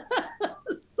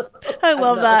 I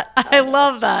love that. I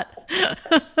love that.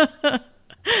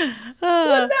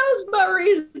 But that was my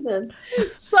reason.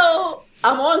 So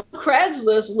I'm on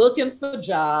Craigslist looking for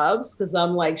jobs because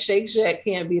I'm like, Shake Shack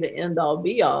can't be the end all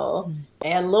be all.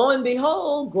 And lo and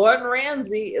behold, Gordon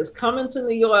Ramsay is coming to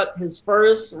New York, his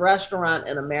first restaurant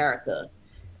in America.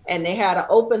 And they had an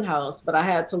open house, but I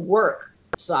had to work,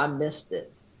 so I missed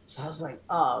it. So I was like,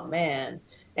 oh man.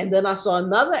 And then I saw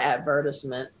another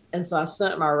advertisement, and so I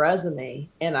sent my resume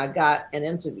and I got an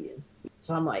interview.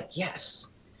 So I'm like, yes.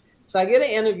 So I get an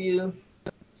interview.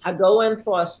 I go in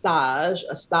for a stage.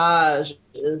 A stage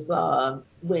is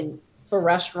when for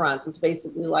restaurants, it's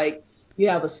basically like you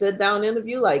have a sit down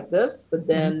interview like this, but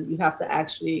then you have to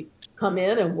actually come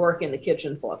in and work in the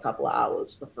kitchen for a couple of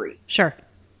hours for free. Sure.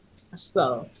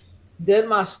 So did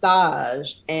my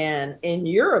stage, and in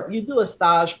Europe, you do a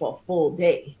stage for a full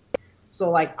day. So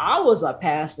like I was up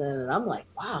passing and I'm like,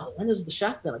 wow, when is the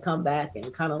chef gonna come back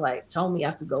and kind of like tell me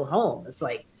I could go home? It's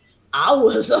like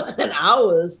hours and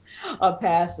hours of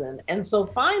passing. And so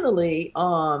finally,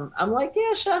 I'm like,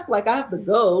 yeah, chef, like I have to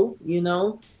go, you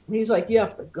know? And he's like, you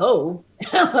have to go? And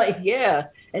I'm like, yeah.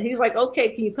 And he's like,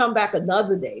 okay, can you come back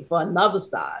another day for another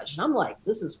stage? And I'm like,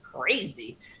 this is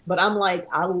crazy. But I'm like,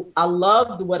 I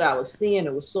loved what I was seeing.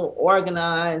 It was so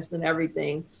organized and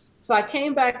everything. So I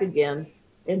came back again.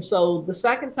 And so the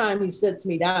second time he sits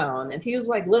me down and he was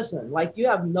like, listen, like you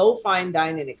have no fine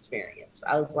dining experience.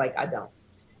 I was like, I don't.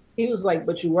 He was like,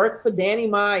 but you work for Danny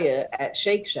Meyer at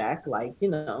Shake Shack. Like, you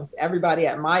know, everybody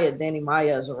at Meyer, Danny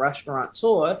Meyer is a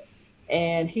restaurateur.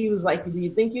 And he was like, do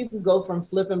you think you could go from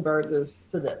flipping burgers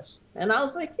to this? And I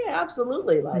was like, yeah,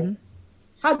 absolutely. Like,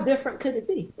 how different could it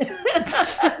be?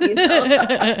 You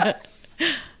know?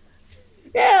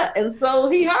 Yeah. And so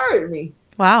he hired me.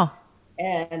 Wow.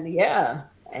 And yeah.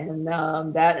 And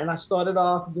and I started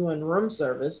off doing room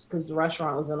service because the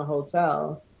restaurant was in a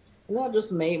hotel. And I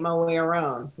just made my way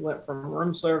around. Went from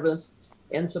room service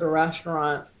into the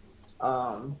restaurant,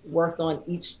 worked on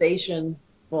each station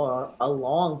for a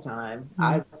long time.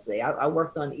 I'd say I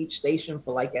worked on each station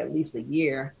for like at least a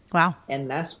year. Wow. And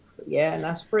that's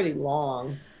pretty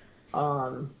long.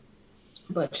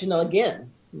 But you know, again,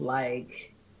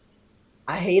 like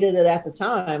I hated it at the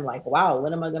time. Like, wow,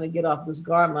 when am I going to get off this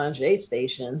garde manger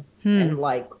station and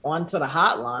like onto the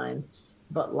hotline?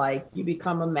 But like you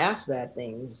become a master at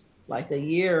things. Like a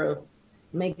year of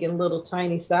making little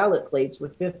tiny salad plates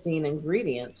with 15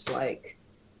 ingredients. Like,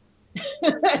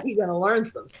 you're gonna learn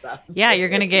some stuff. Yeah, you're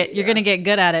gonna get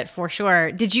good at it for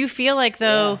sure. Did you feel like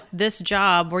though this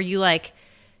job, were you like,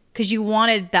 because you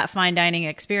wanted that fine dining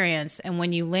experience, and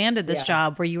when you landed this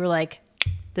job, where you were like,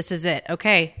 this is it,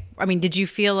 okay? I mean, did you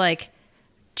feel like,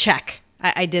 check,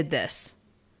 I did this?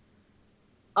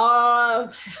 Now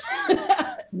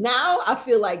I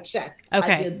feel like check.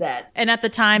 Okay. I did that. And at the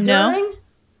time, during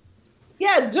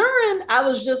I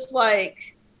was just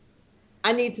like,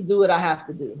 I need to do what I have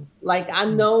to do. Like, I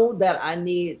know that I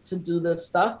need to do this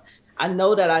stuff. I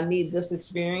know that I need this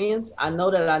experience. I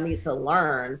know that I need to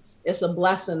learn. It's a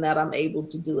blessing that I'm able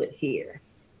to do it here,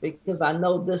 because I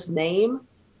know this name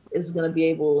is going to be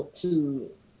able to,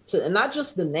 and not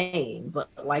just the name, but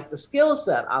like the skill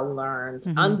set I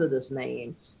learned under this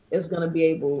name is going to be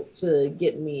able to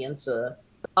get me into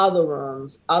other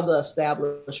rooms, other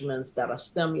establishments that are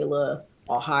similar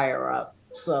or higher up.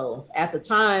 So at the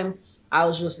time, I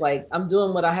was just like, I'm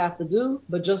doing what I have to do,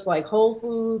 but just like Whole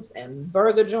Foods and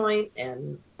Burger Joint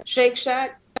and Shake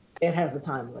Shack, it has a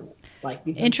time limit. Like,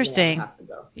 interesting. Have to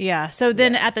go. Yeah. So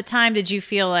then at the time, did you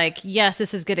feel like, yes,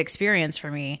 this is good experience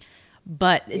for me,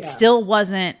 but it still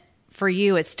wasn't for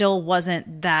you? It still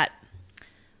wasn't that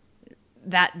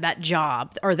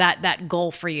job or that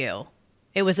goal for you.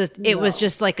 It was was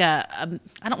just like I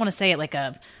don't want to say it like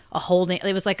a holding.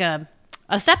 It was like a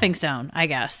stepping stone, I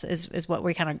guess, is what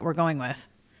we're going with.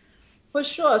 For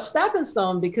sure, stepping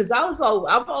stone, because I've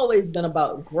always been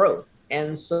about growth,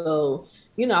 and so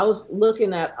I was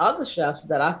looking at other chefs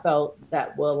that I felt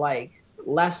that were like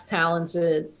less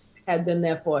talented, had been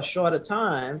there for a shorter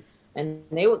time, and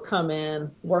they would come in,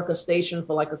 work a station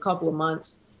for like a couple of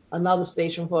months, another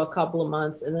station for a couple of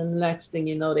months, and then the next thing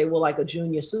you know, they were like a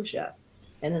junior sous chef,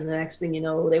 and then the next thing you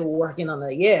know, they were working on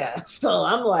So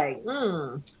I'm like,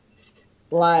 so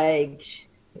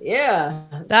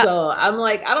I'm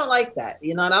like, I don't like that,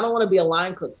 and I don't want to be a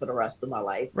line cook for the rest of my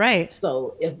life. Right.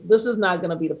 So if this is not going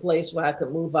to be the place where I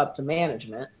could move up to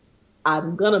management,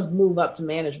 I'm going to move up to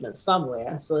management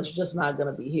somewhere. So it's just not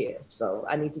going to be here. So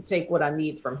I need to take what I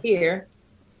need from here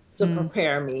to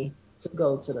prepare me to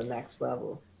go to the next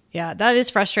level. Yeah, that is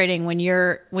frustrating when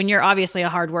you're obviously a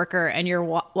hard worker and you're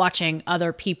watching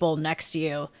other people next to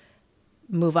you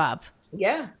move up.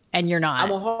 Yeah. And you're not.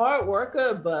 I'm a hard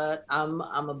worker, but I'm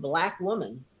a Black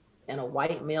woman in a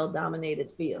white male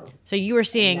dominated field. So you were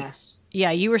seeing,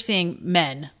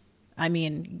 men, I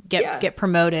mean, get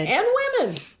promoted. And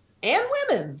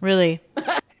women. Really?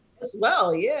 As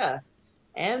well. Yeah.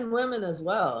 And women as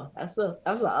well. That's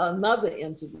another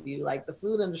interview. Like, the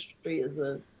food industry is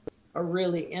a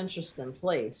really interesting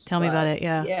place. Tell me about it.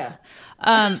 Yeah.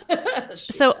 Yeah.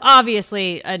 So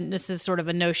obviously, this is sort of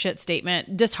a no shit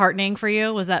statement. Disheartening for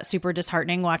you? Was that super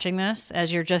disheartening watching this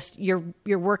as you're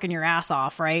working your ass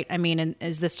off, right? I mean, and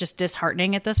is this just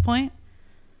disheartening at this point?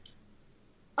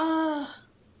 I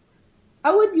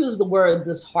would use the word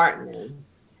disheartening.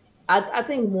 I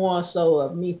think more so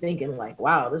of me thinking like,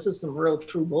 wow, this is some real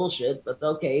true bullshit, but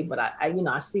okay, but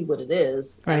I see what it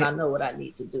is, right, and I know what I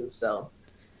need to do. So,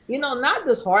 not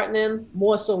disheartening,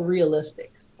 more so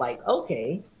realistic. Like,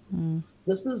 okay,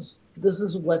 this is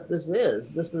what this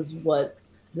is. This is what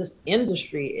this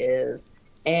industry is.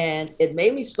 And it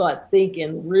made me start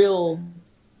thinking real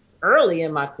early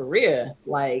in my career,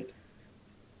 like,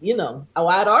 I'd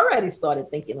already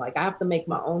started thinking like, I have to make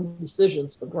my own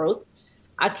decisions for growth.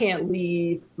 I can't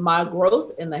leave my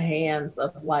growth in the hands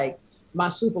of like my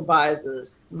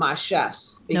supervisors, my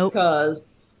chefs, because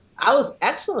I was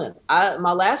excellent.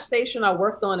 My last station I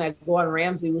worked on at Gordon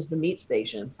Ramsay was the meat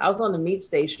station. I was on the meat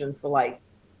station for like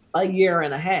a year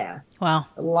and a half. Wow.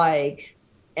 Like,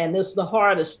 and this is the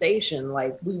hardest station.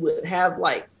 Like, we would have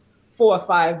like 4 or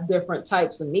 5 different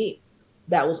types of meat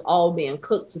that was all being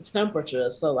cooked to temperature.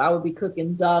 So I would be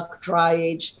cooking duck, dry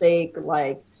aged steak,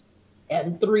 like,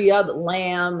 and 3 other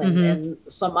lamb and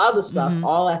some other stuff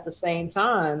all at the same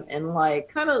time, and like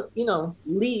kind of,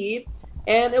 lead.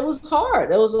 And it was hard.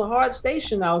 It was a hard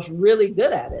station. I was really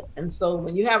good at it. And so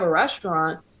when you have a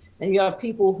restaurant and you have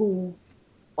people who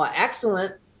are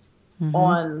excellent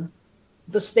on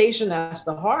the station that's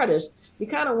the hardest, you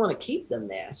kind of want to keep them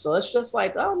there. So it's just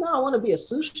like, oh no, I want to be a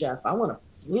sous chef. I want to,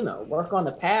 work on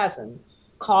the pass and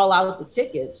call out the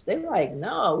tickets. They're like,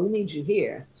 no, we need you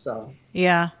here. So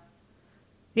yeah.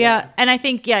 And I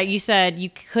think, you said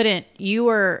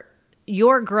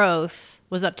your growth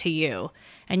was up to you,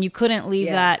 and you couldn't leave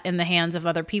that in the hands of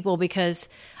other people, because,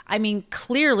 I mean,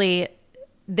 clearly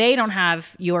they don't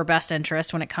have your best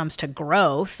interest when it comes to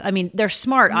growth. I mean, they're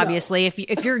smart, obviously.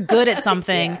 If you're good at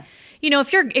something,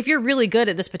 if you're really good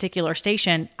at this particular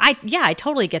station, I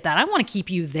totally get that. I want to keep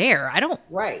you there. I don't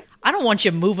want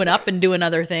you moving up and doing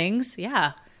other things.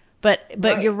 Yeah.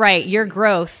 But you're right. Your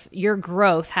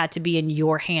growth had to be in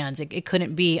your hands. It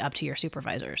couldn't be up to your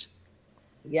supervisors.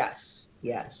 Yes,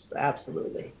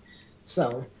 absolutely.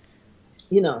 So,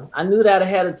 I knew that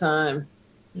ahead of time,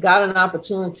 got an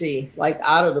opportunity like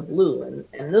out of the blue.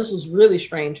 And this was really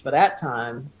strange for that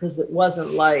time because it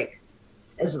wasn't like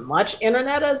as much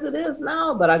internet as it is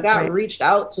now, but I got reached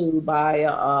out to by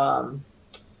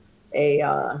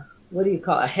what do you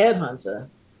call it? A headhunter.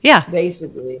 Yeah.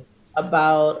 Basically,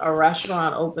 about a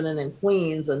restaurant opening in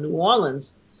Queens, a New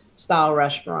Orleans style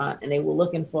restaurant, and they were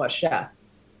looking for a chef.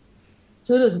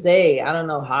 To this day, I don't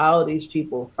know how these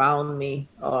people found me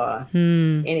or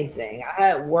anything. I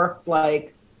had worked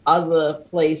like other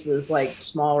places, like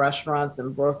small restaurants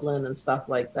in Brooklyn and stuff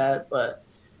like that. But,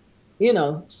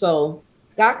 so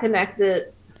got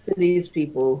connected to these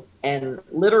people and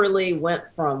literally went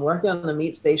from working on the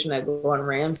meat station at Gordon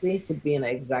Ramsay to being an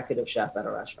executive chef at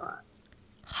a restaurant.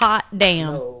 Hot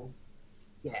damn. So,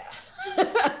 yeah.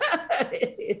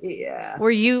 Yeah.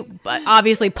 Were you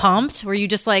obviously pumped? Were you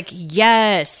just like,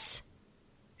 yes?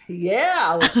 Yeah,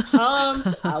 I was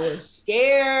pumped. I was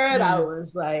scared. I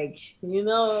was like,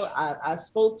 I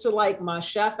spoke to like my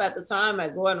chef at the time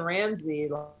at Gordon Ramsay,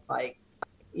 like,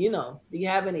 do you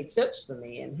have any tips for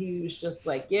me? And he was just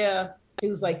like, yeah. He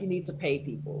was like, you need to pay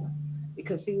people.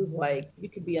 Because he was like, you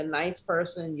could be a nice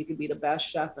person, you could be the best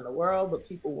chef in the world, but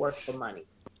people work for money.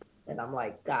 And I'm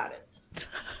like, got it.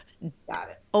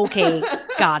 Okay,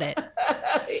 got it.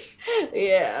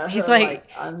 Yeah. He's like,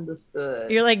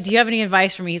 understood. You're like, do you have any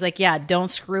advice for me? He's like, yeah, don't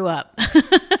screw up.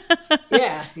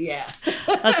 Yeah.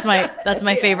 That's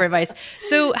my favorite advice.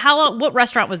 So what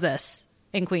restaurant was this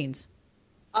in Queens?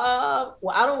 Well,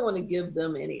 I don't want to give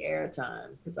them any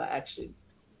airtime because I actually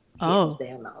can't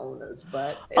stand the owners,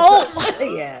 but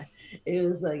yeah, it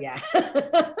was yeah.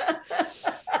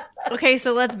 Okay,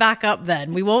 so let's back up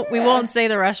then. We won't say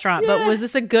the restaurant, but was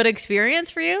this a good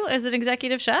experience for you as an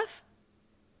executive chef?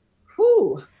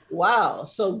 Whew, wow,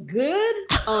 so good.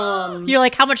 You're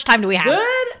like, how much time do we have?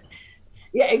 Good.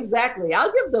 Yeah, exactly.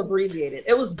 I'll give the abbreviated.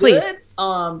 It was Please. Good.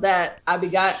 That I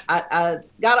got an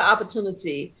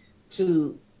opportunity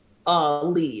to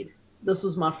lead. This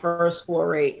was my first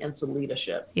foray into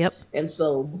leadership. Yep. And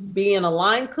so being a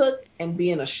line cook and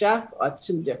being a chef are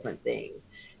two different things.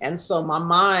 And so my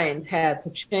mind had to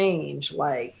change.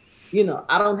 Like,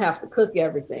 I don't have to cook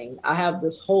everything. I have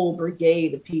this whole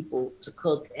brigade of people to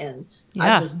cook, and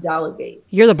I just delegate.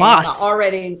 You're the boss.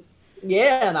 And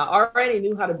I already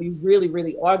knew how to be really,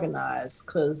 really organized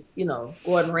because,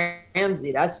 Gordon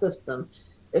Ramsay, that system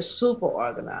is super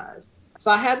organized. So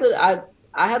I had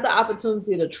the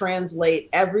opportunity to translate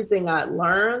everything I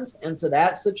learned into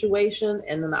that situation,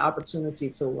 and then the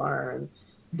opportunity to learn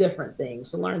different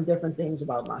things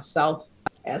about myself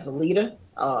as a leader.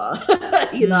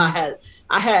 I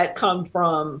had come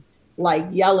from like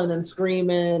yelling and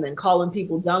screaming and calling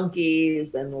people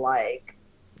donkeys and like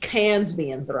cans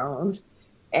being thrown.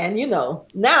 And,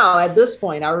 now at this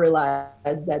point, I realize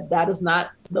that is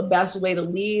not the best way to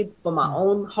lead for my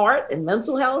own heart and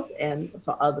mental health and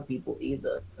for other people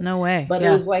either. No way. But it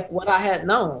was like what I had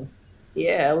known.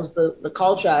 Yeah, it was the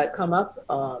culture I had come up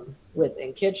with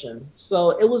in kitchen.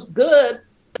 So it was good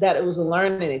that it was a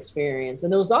learning experience.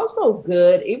 And it was also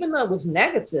good, even though it was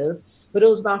negative, but it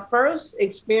was my first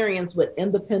experience with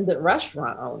independent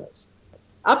restaurant owners.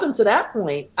 Up until that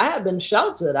point, I had been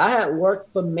sheltered. I had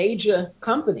worked for major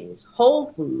companies,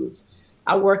 Whole Foods.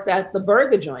 I worked at the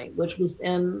Burger Joint, which was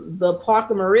in the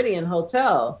Parker Meridian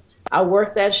Hotel. I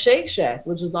worked at Shake Shack,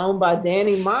 which was owned by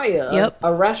Danny Meyer,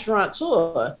 a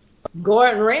restaurateur,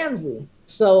 Gordon Ramsay.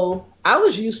 So I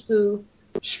was used to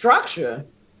structure.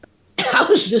 I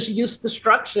was just used to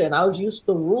structure, and I was used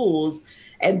to rules.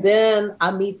 And then I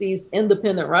meet these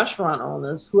independent restaurant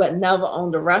owners who had never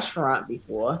owned a restaurant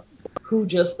before, who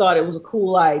just thought it was a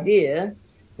cool idea,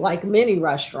 like many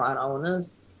restaurant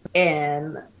owners.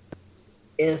 And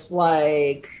it's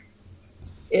like,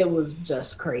 it was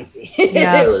just crazy.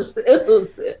 Yeah.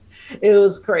 It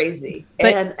was crazy.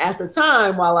 But, and at the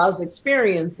time, while I was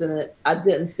experiencing it, I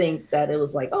didn't think that it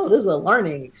was like, oh, this is a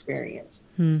learning experience.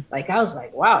 Like, I was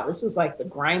like, wow, this is like the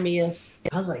grimiest.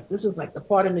 I was like, this is like the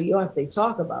part of New York they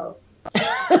talk about.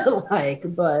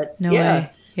 But no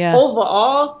way. Yeah.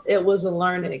 Overall, it was a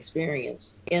learning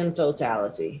experience in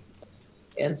totality.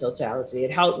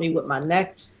 It helped me with my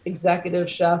next executive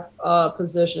chef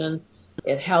position.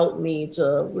 It helped me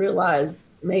to realize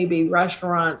maybe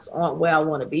restaurants aren't where I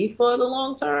want to be for the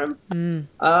long term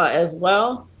as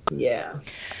well. Yeah.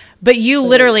 But you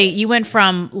literally, you went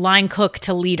from line cook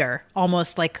to leader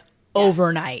almost like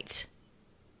overnight.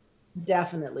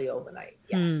 Definitely overnight.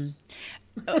 Yes.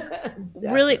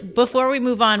 Really, before we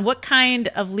move on, what kind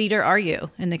of leader are you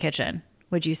in the kitchen,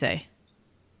 would you say?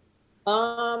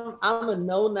 I'm a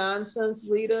no nonsense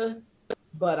leader,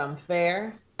 but I'm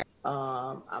fair.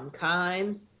 I'm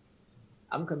kind.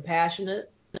 I'm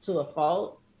compassionate to a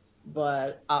fault,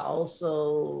 but I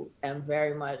also am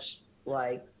very much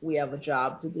like we have a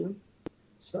job to do.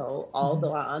 So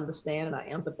although I understand and I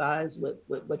empathize with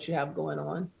what you have going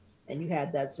on, and you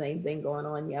had that same thing going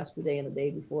on yesterday and the day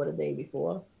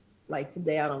before, like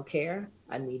today I don't care.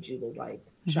 I need you to like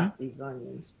chop these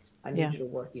onions. I need you to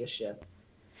work your shift.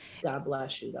 God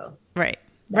bless you though. Right.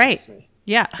 That's right. me.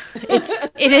 Yeah.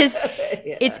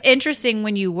 It's interesting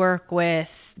when you work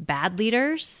with bad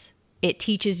leaders. It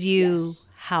teaches you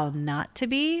how not to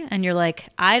be. And you're like,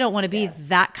 I don't want to be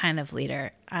that kind of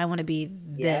leader. I want to be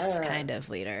this kind of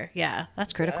leader. Yeah.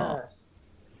 That's critical. Yes.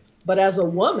 But as a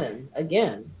woman,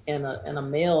 again, in a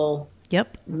male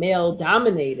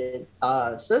dominated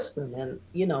system, and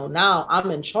now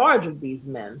I'm in charge of these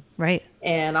men, right?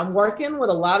 And I'm working with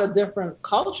a lot of different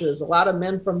cultures, a lot of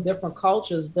men from different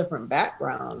cultures, different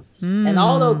backgrounds. And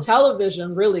although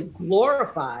television really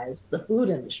glorifies the food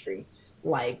industry,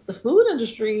 like the food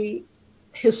industry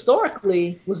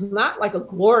historically was not like a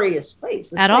glorious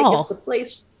place at all. It's the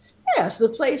place, it's the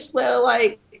place where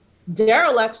like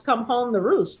derelicts come home to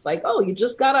roost. Like, oh, you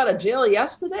just got out of jail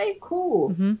yesterday?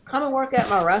 Cool. Come and work at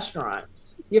my restaurant.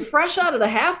 You're fresh out of the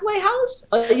halfway house?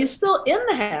 Or are you still in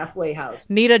the halfway house?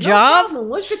 Need a job? Problem.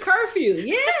 What's your curfew?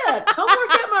 Yeah, come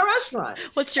work at my restaurant.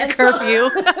 What's your curfew?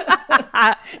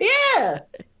 Yeah.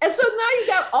 And so now you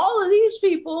got all of these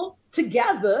people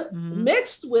together,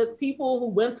 mixed with people who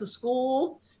went to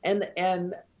school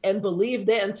and believe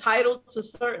they're entitled to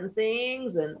certain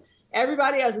things, and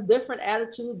everybody has a different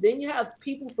attitude. Then you have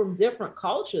people from different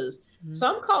cultures.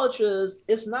 Some cultures,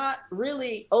 it's not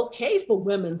really okay for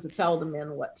women to tell the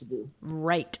men what to do.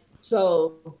 Right.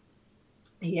 So,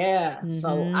 yeah.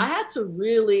 So I had to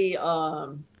really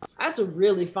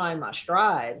find my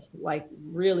stride, like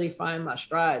really find my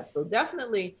stride. So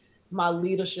definitely my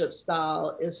leadership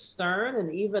style is stern.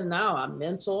 And even now I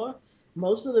mentor.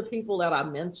 Most of the people that I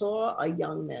mentor are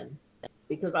young men,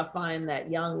 because I find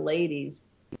that young ladies,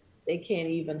 they can't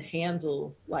even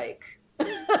handle like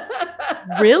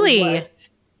really like,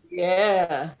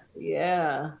 yeah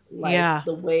like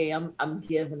the way I'm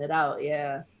giving it out.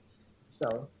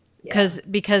 So because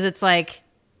it's like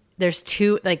there's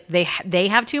too, like they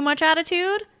have too much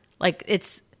attitude, like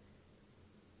it's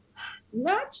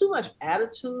not too much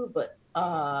attitude, but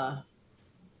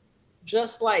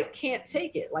just like can't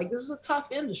take it. Like this is a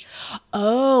tough industry.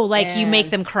 Oh, like you make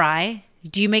them cry?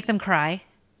 Do you make them cry?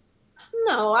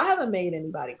 No, I haven't made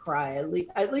anybody cry.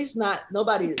 At least not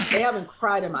nobody. They haven't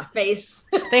cried in my face.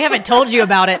 They haven't told you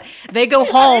about it. They go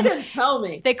home. They didn't tell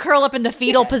me. They curl up in the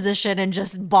fetal position and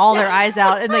just bawl their eyes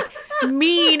out and like,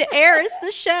 mean Eris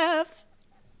the chef.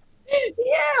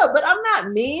 Yeah, but I'm not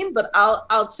mean. But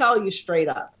I'll tell you straight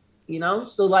up.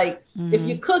 So like if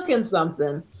you're cooking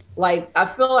something, like I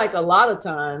feel like a lot of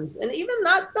times, and even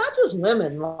not just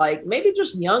women, like maybe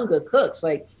just younger cooks,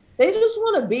 like they just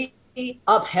want to be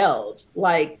upheld,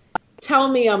 like tell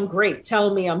me I'm great,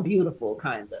 tell me I'm beautiful,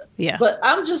 kind of. Yeah. But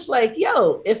I'm just like,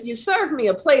 yo, if you serve me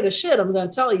a plate of shit, I'm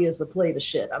gonna tell you it's a plate of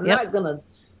shit. I'm not gonna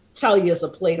tell you it's a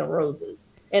plate of roses.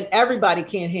 And everybody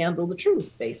can't handle the truth,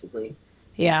 basically.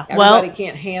 Yeah. Everybody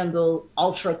can't handle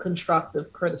ultra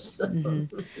constructive criticism.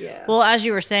 Yeah. Well, as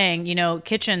you were saying,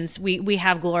 kitchens, we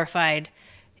have glorified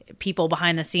people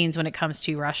behind the scenes when it comes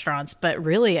to restaurants, but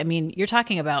really, I mean, you're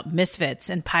talking about misfits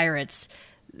and pirates.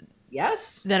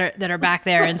 Yes. That are back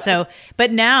there. And so,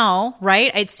 but now, right,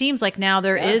 it seems like now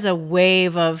there is a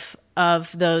wave of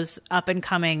those up and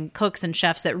coming cooks and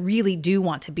chefs that really do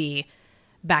want to be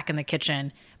back in the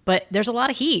kitchen. But there's a lot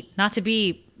of heat, not to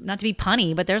be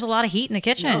punny, but there's a lot of heat in the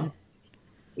kitchen. No.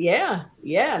 Yeah.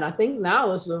 And I think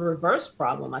now it's a reverse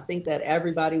problem. I think that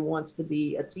everybody wants to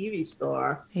be a TV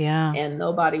star. Yeah. And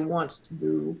nobody wants to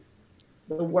do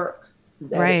the work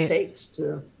that it takes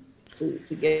to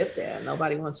get there.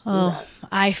 Nobody wants to do that.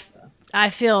 I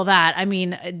feel that. I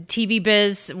mean, TV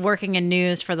biz, working in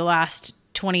news for the last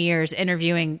 20 years,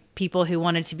 interviewing people who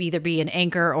wanted to either be an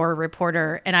anchor or a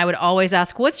reporter. And I would always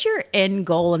ask, what's your end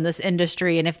goal in this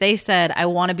industry? And if they said, I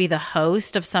want to be the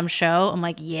host of some show, I'm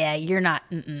like, yeah, you're not.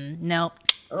 Nope.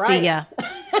 Right. See ya.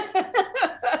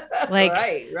 Like,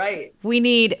 right.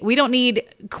 We don't need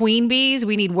queen bees.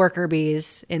 We need worker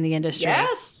bees in the industry.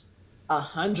 Yes.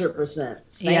 100%.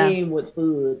 Same with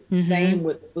food. Same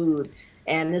with food.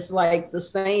 And it's like the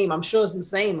same, I'm sure it's the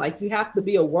same. Like you have to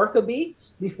be a worker bee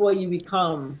before you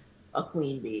become a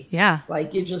queen bee. Yeah.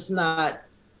 Like you're just not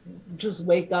just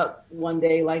wake up one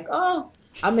day like, oh,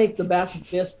 I make the best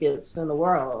biscuits in the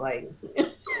world. Like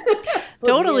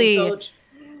Totally. Coach,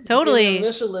 totally. a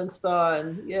Michelin star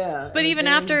and but even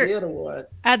after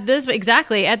at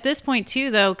this point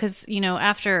too, though, because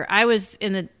after I was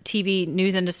in the TV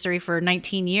news industry for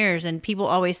 19 years and people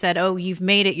always said, oh, you've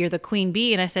made it, you're the queen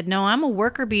bee. And I said, no, I'm a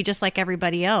worker bee just like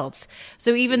everybody else.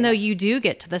 So even though you do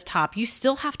get to the top, you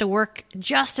still have to work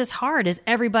just as hard as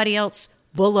everybody else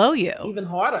below you. Even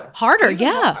harder.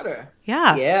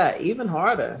 Yeah, even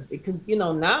harder, because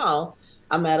now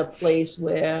I'm at a place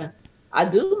where I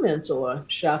do mentor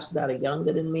chefs that are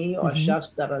younger than me or chefs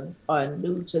that are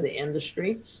new to the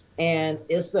industry. And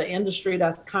it's an industry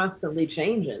that's constantly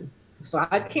changing. So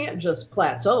I can't just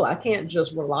plateau. I can't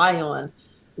just rely on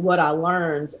what I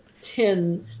learned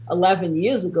 10, 11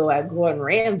 years ago at Gordon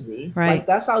Ramsay. Right. Like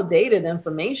that's outdated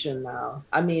information now.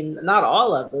 I mean, not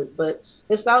all of it, but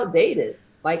it's outdated.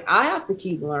 Like I have to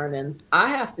keep learning. I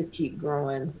have to keep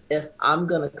growing if I'm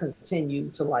going to continue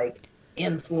to like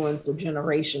influence a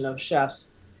generation of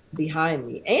chefs behind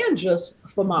me, and just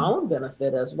for my own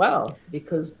benefit as well,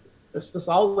 because it's just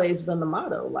always been the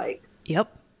motto. Like,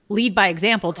 lead by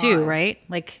example too, right?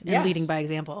 Like, and leading by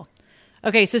example.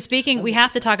 Okay, so speaking, we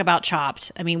have to talk about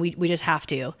Chopped. I mean, we just have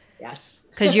to. Yes,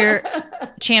 because you're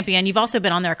champion. You've also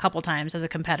been on there a couple times as a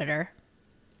competitor.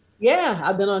 Yeah,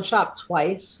 I've been on Chopped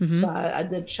twice. So I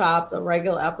did Chopped, a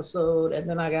regular episode, and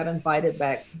then I got invited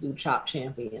back to do Chopped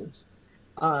Champions.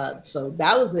 So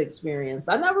that was the experience.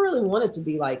 I never really wanted to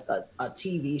be like a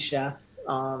TV chef.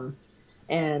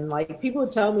 And like people would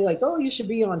tell me like, oh, you should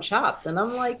be on Chopped. And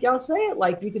I'm like, y'all say it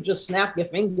like you could just snap your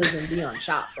fingers and be on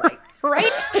Chopped. Like,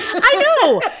 right? I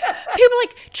know. People are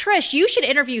like, Trish, you should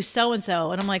interview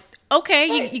so-and-so. And I'm like, okay,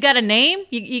 right. you got a name?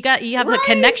 You have a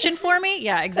connection for me?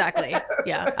 Yeah, exactly.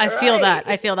 Yeah, I feel that.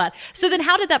 I feel that. So then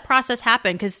how did that process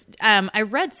happen? Because I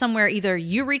read somewhere either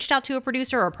you reached out to a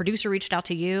producer or a producer reached out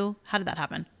to you. How did that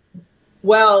happen?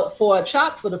 Well, for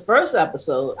Chopped, for the first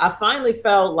episode, I finally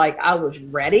felt like I was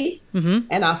ready. And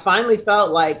I finally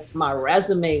felt like my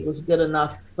resume was good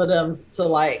enough for them to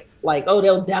like, oh,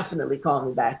 they'll definitely call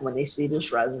me back when they see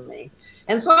this resume.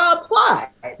 And so I applied.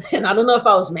 And I don't know if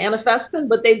I was manifesting,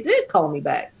 but they did call me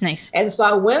back. Nice. And so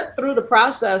I went through the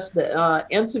process, the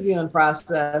interviewing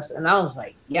process, and I was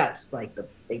like, yes, like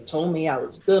they told me I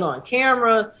was good on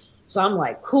camera. So I'm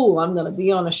like, cool, I'm going to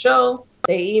be on a show.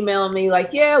 They emailed me like,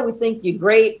 yeah, we think you're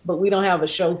great, but we don't have a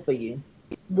show for you.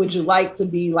 Would you like to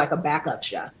be like a backup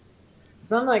chef?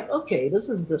 So I'm like, okay, this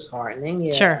is disheartening.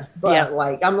 Yeah. Sure. But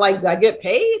like, I'm like, do I get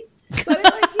paid? So they're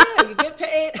like, yeah, you get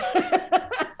paid.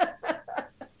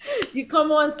 You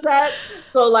come on set.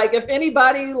 So like, if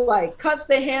anybody like cuts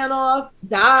their hand off,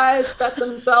 dies, sets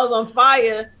themselves on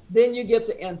fire, then you get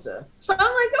to enter. So I'm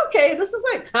like, okay, this is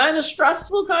like kind of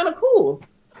stressful, kind of cool.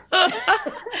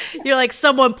 You're like,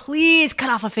 someone please cut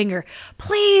off a finger.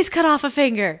 Please cut off a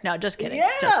finger. No, just kidding. Yeah.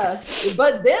 Just kidding.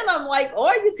 But then I'm like,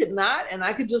 or you could not, and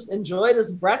I could just enjoy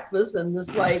this breakfast in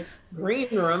this like green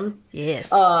room.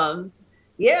 Yes.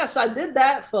 Yes, I did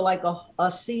that for like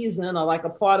a season or like a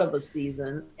part of a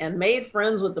season and made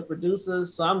friends with the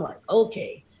producers. So I'm like,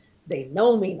 okay, they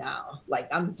know me now. Like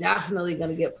I'm definitely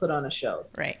going to get put on a show.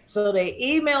 Right. So they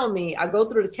email me. I go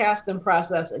through the casting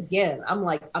process again. I'm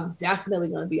like, I'm definitely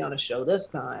going to be on a show this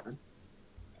time.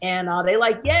 And they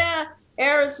like, yeah,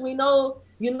 Eris, we know,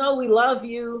 we love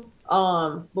you.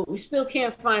 But we still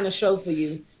can't find a show for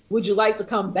you. Would you like to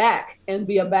come back and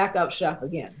be a backup chef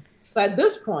again? So at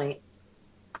this point,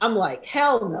 I'm like,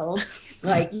 hell no.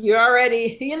 Like you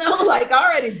already, like I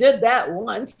already did that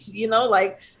once,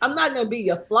 like I'm not going to be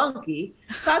your flunky.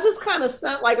 So I just kind of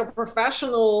sent like a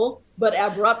professional but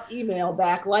abrupt email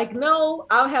back like, no,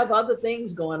 I'll have other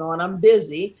things going on. I'm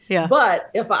busy. Yeah. But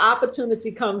if an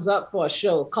opportunity comes up for a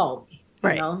show, call me.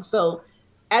 Right. So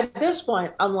at this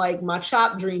point, I'm like, my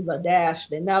Chopped dreams are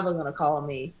dashed. They're never going to call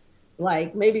me.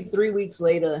 Like maybe 3 weeks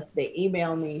later, they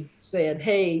emailed me, said,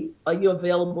 hey, are you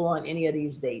available on any of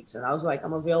these dates? And I was like,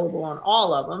 I'm available on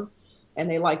all of them. And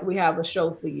they like, we have a show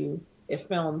for you. It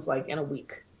films like in a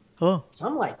week. Oh. So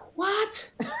I'm like,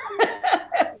 what?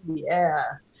 Yeah.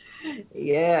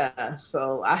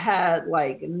 So I had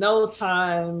like no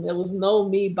time. There was no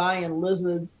me buying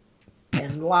lizards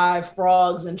and live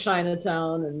frogs in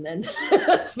Chinatown and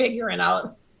figuring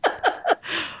out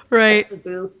right. what to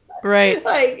do. Right.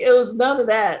 Like it was none of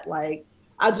that. Like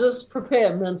I just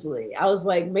prepared mentally. I was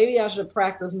like, maybe I should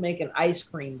practice making ice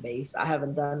cream base. I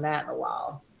haven't done that in a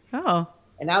while. Oh.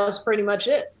 And that was pretty much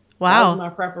it. Wow. That was my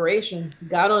preparation.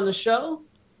 Got on the show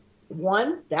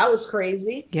One, that was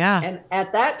crazy. Yeah. And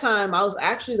at that time, I was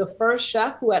actually the first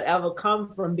chef who had ever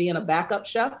come from being a backup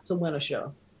chef to win a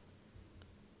show.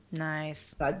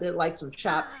 Nice. So I did like some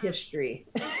chopped history.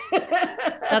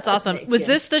 That's awesome. Was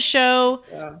this the show,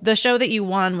 the show that you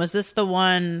won? Was this the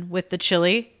one with the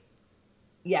chili?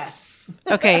 Yes.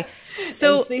 Okay.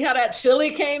 So and see how that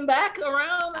chili came back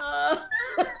around?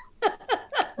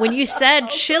 when you said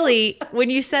chili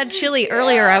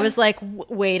earlier, I was like,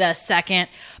 wait a second.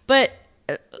 But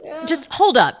just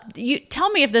hold up. You tell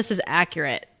me if this is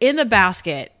accurate. In the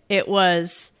basket, it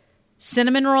was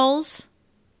cinnamon rolls.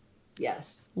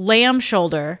 Yes. Lamb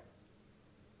shoulder.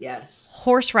 Yes.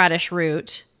 Horseradish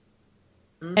root.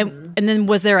 And then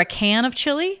was there a can of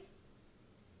chili?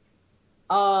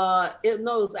 No, it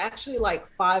was actually like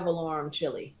 5-alarm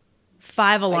chili.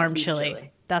 5-alarm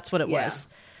chili. That's what it was.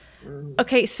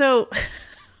 Okay, so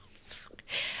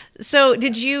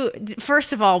did you,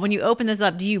 first of all, when you open this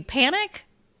up, do you panic?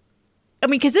 I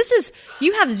mean, because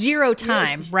you have zero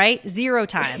time, right? Zero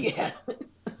time. Yeah.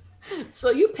 So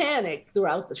you panic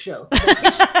throughout the show.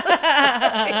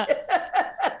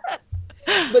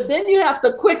 But then you have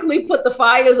to quickly put the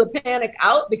fires of panic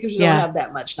out because you don't have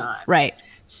that much time. Right.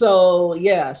 So,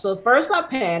 yeah. So first I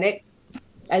panicked.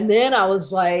 And then I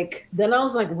was like, what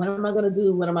am I going to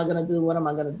do? What am I going to do? What am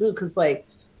I going to do? Because like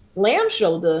lamb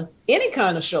shoulder, any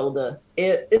kind of shoulder,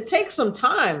 it takes some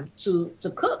time to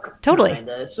cook. Totally.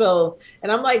 Kinda. So,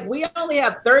 and I'm like, we only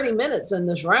have 30 minutes in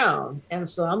this round. And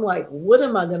so I'm like, what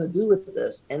am I going to do with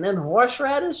this? And then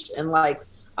horseradish and like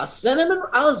a cinnamon.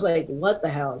 I was like, what the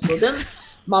hell? So then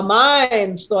my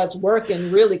mind starts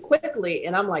working really quickly.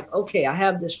 And I'm like, okay, I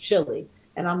have this chili.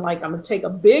 And I'm like, I'm going to take a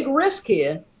big risk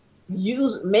here.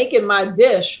 Making my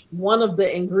dish one of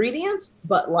the ingredients,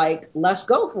 but like, let's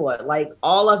go for it. Like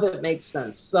all of it makes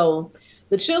sense. So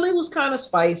the chili was kind of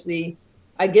spicy.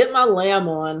 I get my lamb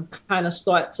on, kind of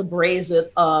start to braise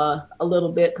it a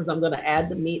little bit because I'm going to add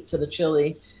the meat to the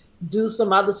chili. Do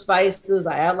some other spices.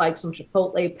 I add like some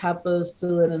chipotle peppers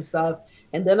to it and stuff.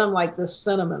 And then I'm like this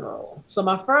cinnamon roll. So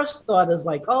my first thought is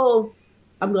like, oh,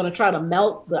 I'm going to try to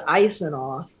melt the icing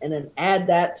off and then add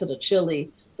that to the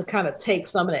chili to kind of take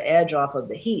some of the edge off of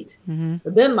the heat.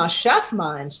 But then my chef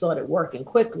mind started working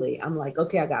quickly. I'm like,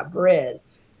 okay, I got bread,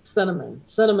 cinnamon.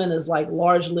 Cinnamon is like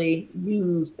largely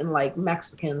used in like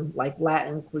Mexican, like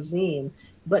Latin cuisine,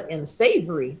 but in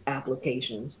savory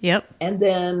applications. Yep. And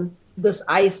then this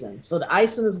icing. So the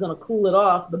icing is going to cool it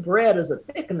off. The bread is a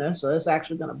thickener, so it's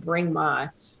actually going to bring my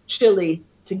chili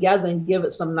together and give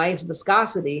it some nice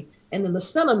viscosity. And then the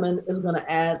cinnamon is going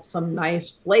to add some nice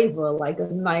flavor, like a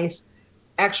nice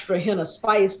extra hint of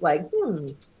spice, like,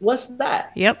 what's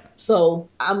that? Yep. So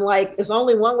I'm like, it's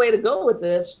only one way to go with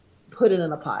this, put it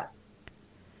in a pot.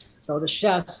 So the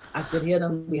chefs, I could hear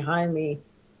them behind me,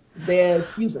 they're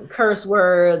using curse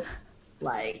words,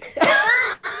 like,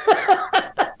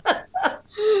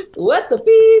 what the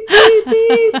beep, beep,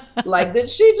 beep? Like, did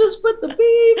she just put the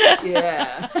beep?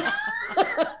 Yeah.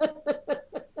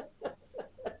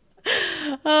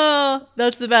 Oh,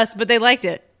 that's the best, but they liked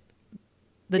it.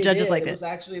 The judges liked it. It was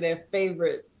actually their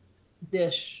favorite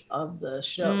dish of the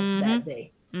show that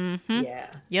day. Yeah.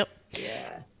 Yep.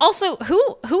 Yeah. Also, who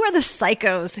are the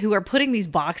psychos who are putting these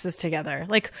boxes together?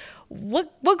 Like,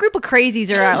 what group of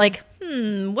crazies are like?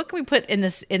 What can we put in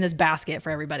this basket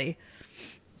for everybody?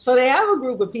 So they have a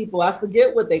group of people. I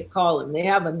forget what they call them. They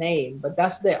have a name, but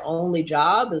that's their only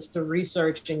job is to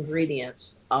research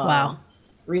ingredients. Wow.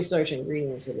 Research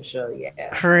ingredients of the show. Yeah.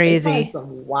 Crazy. They find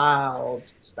some wild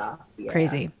stuff. Yeah.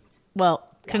 Crazy. Well,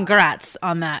 congrats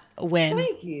on that win.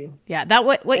 Thank you. Yeah.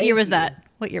 What year was that?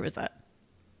 What year was that?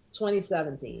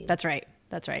 2017. That's right.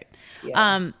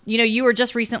 Yeah. You were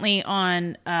just recently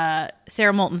on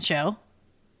Sarah Moulton's show.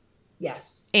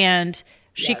 Yes. And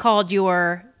she called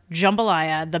your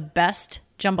jambalaya the best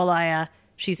jambalaya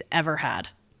she's ever had.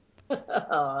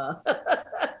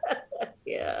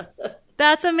 Yeah.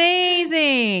 That's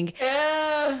amazing.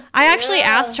 Yeah. I actually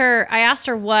asked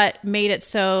her what made it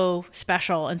so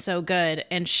special and so good.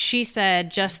 And she said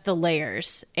just the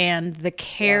layers and the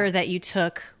care that you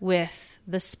took with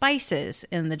the spices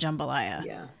in the jambalaya.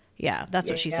 Yeah. Yeah, that's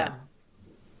what she said.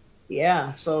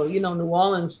 Yeah. So, New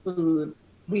Orleans food,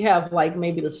 we have like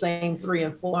maybe the same 3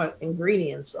 and 4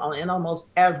 ingredients in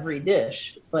almost every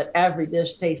dish, but every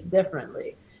dish tastes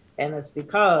differently. And it's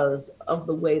because of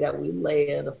the way that we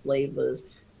layer the flavors,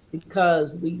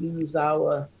 because we use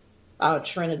our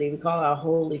trinity, we call it our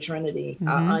holy trinity,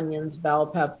 our onions, bell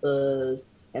peppers,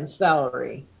 and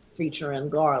celery, featuring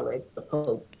garlic, the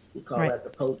pope. We call that the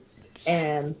pope.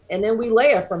 And then we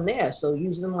layer from there. So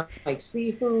using like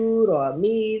seafood or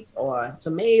meats or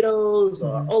tomatoes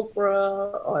or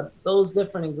okra or those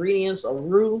different ingredients or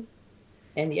roux.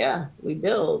 And yeah, we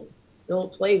build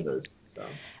flavors. So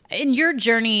in your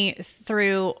journey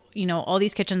through, all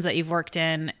these kitchens that you've worked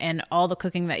in and all the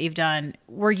cooking that you've done,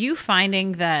 were you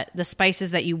finding that the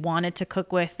spices that you wanted to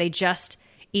cook with, they just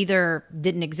either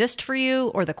didn't exist for you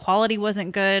or the quality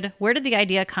wasn't good? Where did the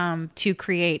idea come to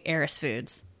create Eris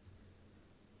Foods?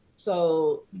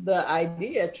 So the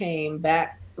idea came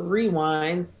back,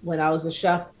 rewind, when I was a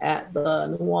chef at the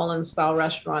New Orleans style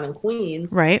restaurant in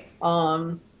Queens. Right.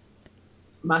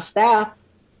 My staff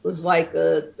was like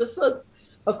just a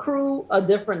crew of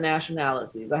different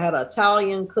nationalities. I had an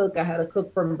Italian cook, I had a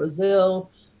cook from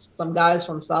Brazil, some guys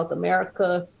from South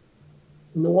America.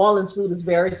 New Orleans food is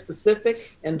very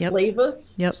specific in flavor.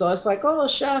 Yep. So it's like, oh,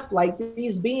 chef, like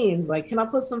these beans, like, can I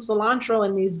put some cilantro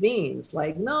in these beans?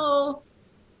 Like, no.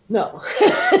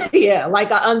 Yeah,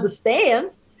 like I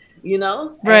understand,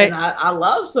 Right. And I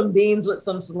love some beans with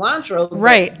some cilantro.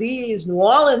 Right. These New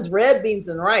Orleans red beans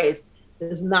and rice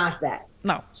is not that.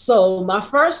 No. So my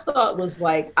first thought was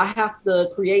like, I have to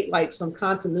create like some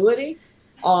continuity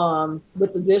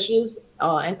with the dishes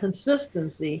and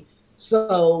consistency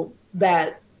so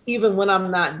that even when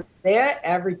I'm not there,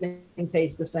 everything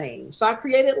tastes the same. So I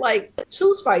created like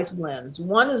 2 spice blends.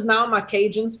 One is now my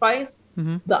Cajun spice.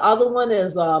 The other one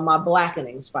is my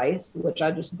blackening spice, which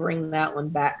I just bring that one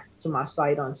back to my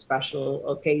site on special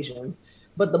occasions.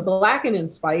 But the blackening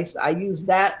spice, I use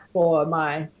that for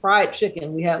my fried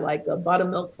chicken. We had like a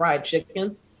buttermilk fried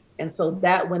chicken. And so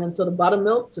that went into the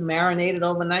buttermilk to marinate it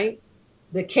overnight.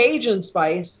 The Cajun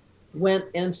spice went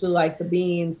into like the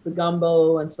beans, the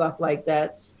gumbo and stuff like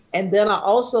that. And then I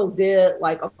also did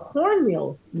like a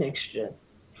cornmeal mixture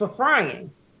for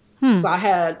frying. So I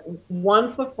had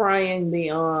one for frying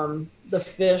the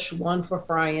fish, one for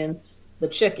frying the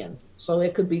chicken. So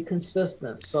it could be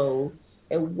consistent. So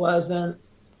it wasn't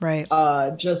right.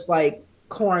 Just like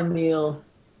cornmeal,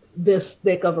 this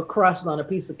thick of a crust on a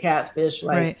piece of catfish.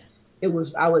 Like right. It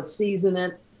was, I would season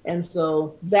it. And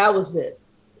so that was it.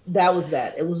 That was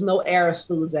that. It was no Eris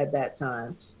Foods at that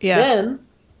time. Yeah. Then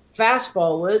fast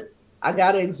forward, I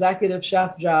got an executive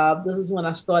chef job. This is when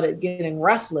I started getting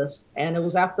restless. And it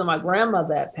was after my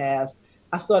grandmother had passed,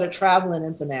 I started traveling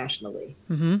internationally.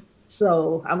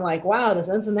 So I'm like, wow, this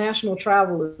international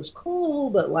travel is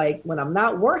cool. But like when I'm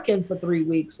not working for 3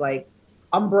 weeks, like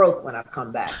I'm broke when I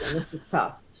come back. And this is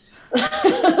tough.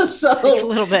 So a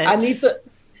little bit. I need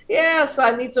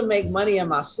to make money in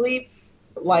my sleep,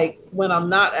 like when I'm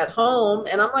not at home.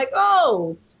 And I'm like,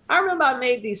 oh, I remember I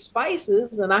made these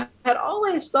spices and I had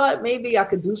always thought maybe I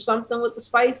could do something with the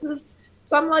spices.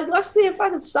 So I'm like, let's see if I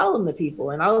could sell them to people.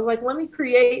 And I was like, let me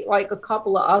create like a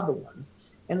couple of other ones.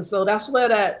 And so that's where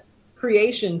that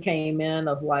creation came in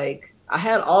of like, I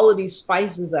had all of these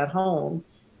spices at home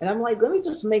and I'm like, let me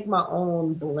just make my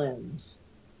own blends,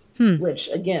 which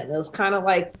again, it was kind of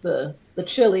like the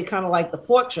chili, kind of like the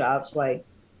pork chops. Like,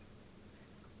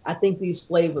 I think these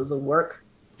flavors will work.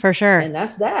 For sure. And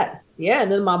that's that. Yeah.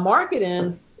 And then my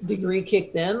marketing degree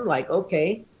kicked in. Like,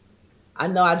 okay, I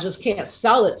know I just can't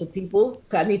sell it to people.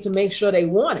 I need to make sure they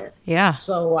want it. Yeah.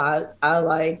 So I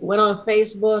like went on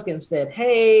Facebook and said,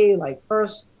 hey, like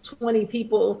first 20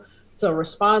 people to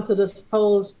respond to this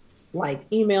post, like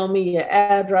email me your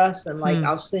address and like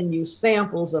I'll send you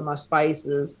samples of my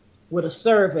spices with a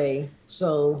survey.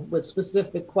 So with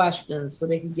specific questions so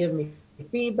they can give me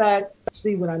feedback,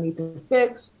 see what I need to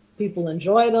fix. People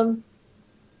enjoy them,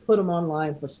 put them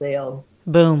online for sale.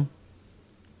 Boom.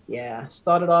 Yeah,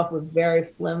 started off with very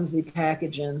flimsy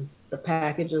packaging. The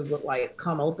packages would like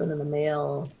come open in the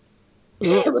mail.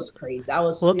 It was crazy. I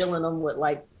was sealing them with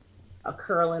like a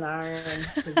curling iron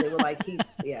because they were like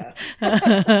heats. Yeah.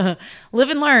 Live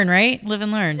and learn, right? Live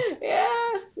and learn.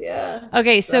 Yeah.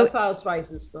 Okay, so that's how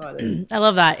spices started. I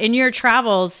love that. In your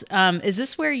travels, is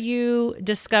this where you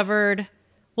discovered?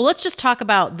 Well, let's just talk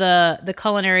about the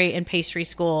culinary and pastry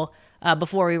school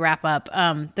before we wrap up.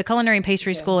 The culinary and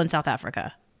pastry school in South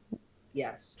Africa.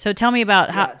 Yes. So tell me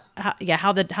about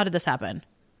how did this happen?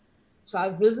 So I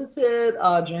visited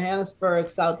Johannesburg,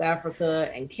 South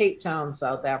Africa, and Cape Town,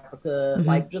 South Africa,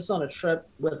 like just on a trip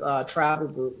with a travel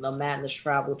group, the Madness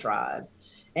Travel Tribe.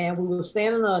 And we were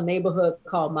staying in a neighborhood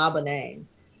called Mabanang.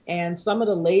 And some of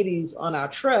the ladies on our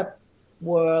trip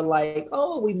were like,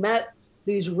 oh, we met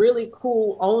these really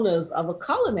cool owners of a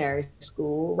culinary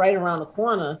school right around the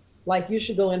corner. Like, you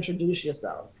should go introduce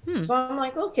yourself. So I'm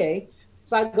like, okay.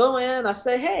 So I go in, I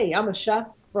say, hey, I'm a chef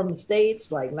from the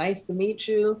States, like, nice to meet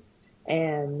you.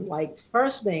 And like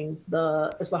first thing,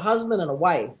 it's a husband and a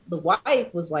wife. The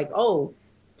wife was like, "Oh,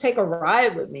 take a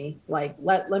ride with me. Like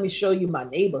let me show you my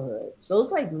neighborhood." So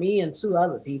it's like me and two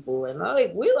other people, and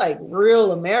like we like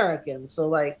real Americans. So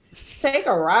like take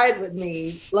a ride with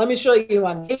me. Let me show you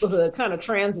my neighborhood kind of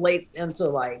translates into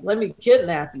like let me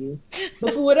kidnap you.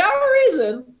 But for whatever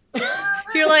reason,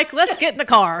 you're like, let's get in the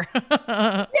car.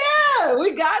 Yeah,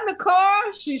 we got in the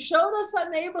car. She showed us her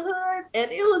neighborhood, and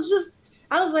it was just,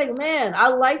 I was like, man, I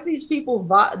like these people,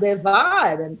 their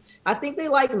vibe, and I think they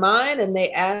like mine. And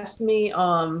they asked me,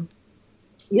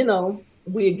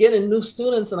 we're getting new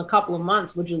students in a couple of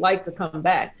months. Would you like to come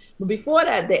back? But before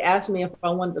that, they asked me if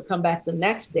I wanted to come back the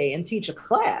next day and teach a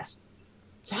class.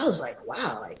 So I was like,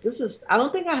 wow, like I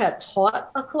don't think I had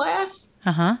taught a class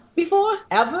before,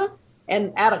 ever.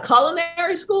 And at a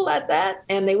culinary school at that.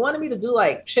 And they wanted me to do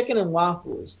like chicken and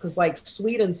waffles because like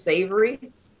sweet and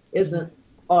savory isn't,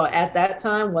 or at that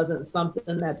time wasn't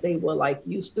something that they were like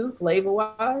used to flavor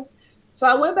wise. So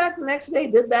I went back the next day,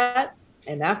 did that.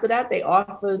 And after that, they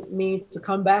offered me to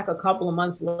come back a couple of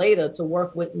months later to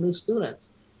work with new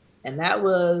students. And that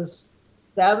was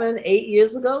 7-8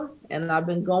 years ago. And I've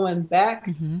been going back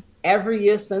every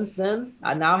year since then.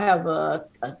 I now have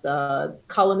a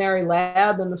culinary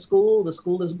lab in the school. The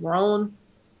school has grown.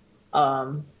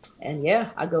 And yeah,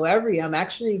 I go every year. I'm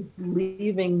actually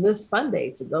leaving this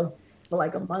Sunday to go for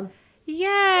like a month.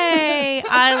 Yay.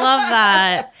 I love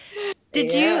that.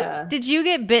 Did you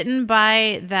get bitten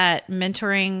by that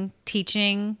mentoring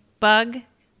teaching bug?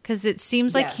 Because it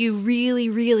seems like you really,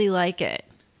 really like it.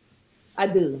 I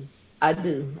do.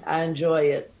 I enjoy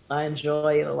it. I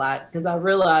enjoy it a lot because I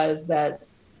realize that,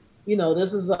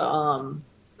 this is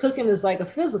cooking is like a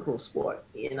physical sport,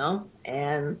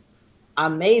 and I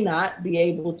may not be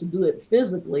able to do it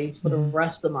physically for the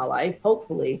rest of my life.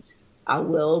 Hopefully I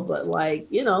will, but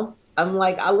I'm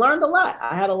like, I learned a lot.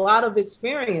 I had a lot of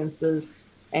experiences,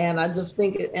 and I just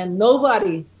think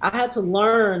I had to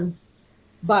learn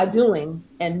by doing,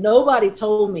 and nobody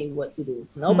told me what to do.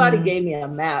 Nobody gave me a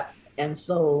map. And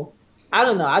so I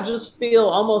don't know. I just feel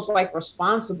almost like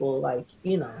responsible, like,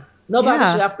 nobody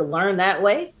should have to learn that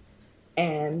way.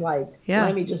 And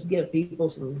let me just give people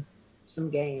some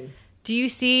game. Do you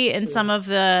see in some of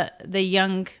the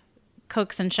young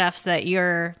cooks and chefs that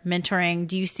you're mentoring,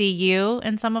 do you see you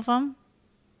in some of them?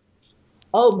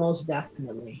 Oh, most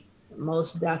definitely.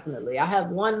 Most definitely. I have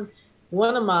one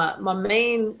of my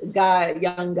main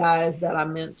young guys that I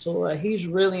mentor. He's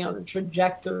really on a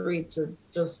trajectory to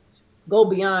just go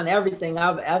beyond everything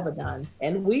I've ever done.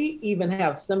 And we even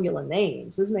have similar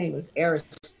names. His name is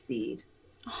Aristide.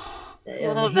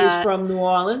 And he's from New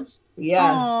Orleans.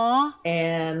 Yes. Aww.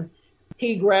 And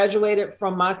he graduated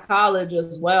from my college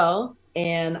as well.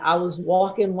 And I was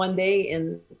walking one day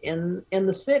in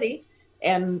the city,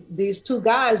 and these two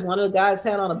guys, one of the guys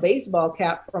had on a baseball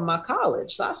cap from my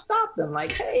college. So I stopped them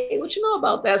like, hey, what you know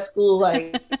about that school?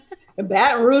 Like in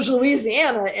Baton Rouge,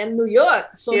 Louisiana and New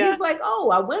York. So he's like,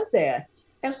 oh, I went there.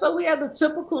 And so we had the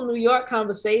typical New York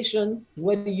conversation.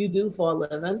 What do you do for a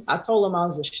living? I told him I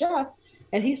was a chef.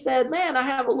 And he said, man, I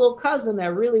have a little cousin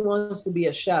that really wants to be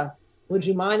a chef. Would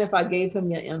you mind if I gave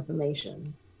him your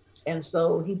information? And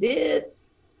so he did.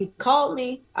 He called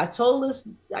me. I told this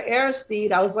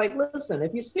Aristide, I was like, listen,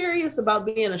 if you're serious about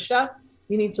being a chef,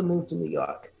 you need to move to New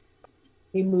York.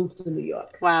 He moved to New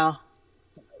York. Wow.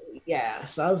 Yeah.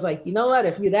 So I was like, you know what?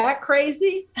 If you're that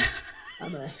crazy,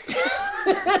 I'm a...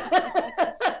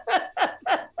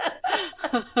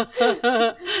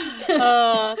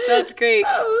 Oh, that's great.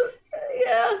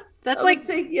 Yeah. That's like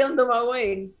take you under my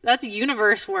wing. That's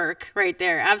universe work right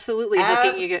there. Absolutely.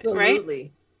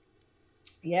 Absolutely.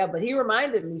 Yeah, but he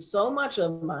reminded me so much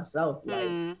of myself.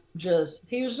 Like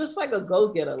he was just like a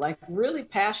go-getter, like really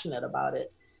passionate about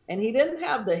it. And he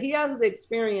has the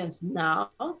experience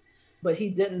now, but he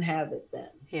didn't have it then.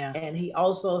 Yeah. And he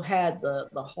also had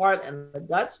the heart and the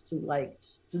guts to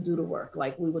do the work.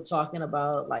 Like we were talking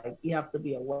about, like you have to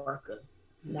be a worker,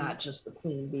 not just the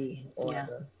queen bee or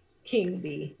the king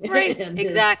bee. Right.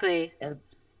 Exactly.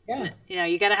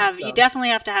 You got to have, you definitely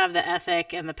have to have the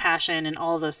ethic and the passion and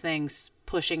all those things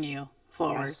pushing you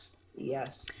forward.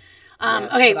 Yes.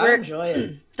 Okay. I enjoy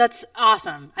it. That's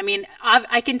awesome. I mean,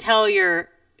 I can tell you're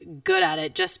good at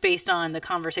it just based on the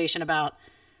conversation about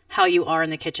how you are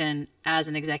in the kitchen as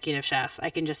an executive chef. I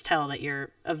can just tell that you're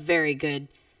a very good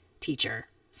teacher.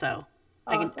 So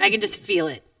I can just feel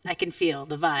it. I can feel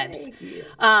the vibes.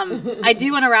 I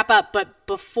do want to wrap up, but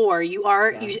before you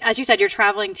as you said, you're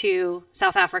traveling to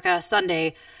South Africa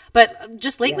Sunday, but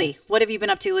just lately, what have you been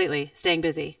up to lately? Staying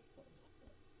busy?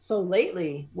 So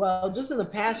lately, well, just in the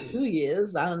past 2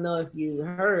 years, I don't know if you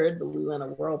heard, but we went a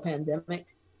world pandemic.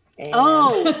 And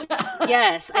Oh,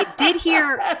 yes, I did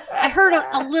hear. I heard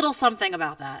a little something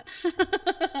about that.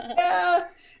 yeah,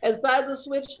 and so I had to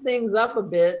switch things up a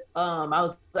bit. I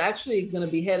was actually going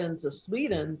to be heading to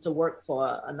Sweden to work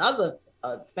for another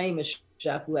famous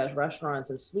chef who has restaurants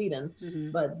in Sweden,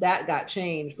 Hmm. but that got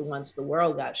changed once the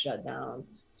world got shut down.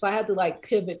 So I had to like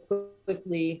pivot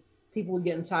quickly. People were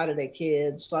getting tired of their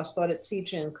kids, so I started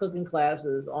teaching cooking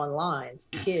classes online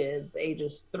to kids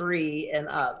ages 3 and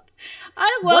up.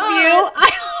 I love you. But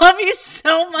I love you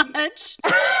so much.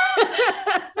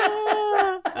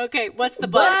 Okay, what's the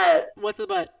but? but What's the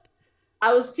but?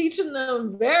 I was teaching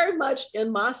them very much in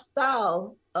my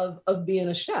style of being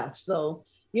a chef. So,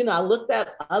 I looked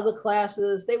at other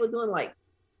classes. They were doing like,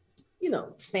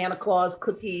 Santa Claus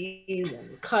cookies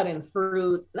and cutting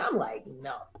fruit. And I'm like,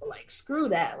 no, like, screw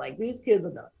that. Like, these kids are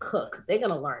going to cook. They're going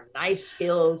to learn knife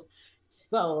skills.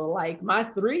 So, like, my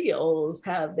 3-year-olds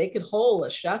they could hold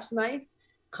a chef's knife,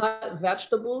 cut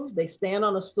vegetables. They stand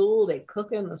on a stool. They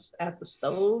cook at the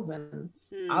stove. And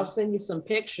I'll send you some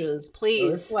pictures. So it's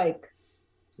Please. like,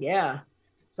 yeah.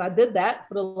 So I did that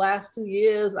for the last 2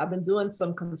 years. I've been doing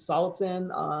some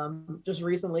consulting. Just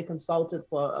recently consulted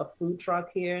for a food truck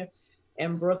here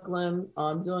in Brooklyn.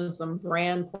 Doing some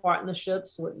brand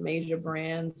partnerships with major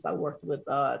brands. I worked with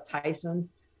Tyson,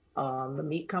 the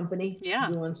meat company, Yeah.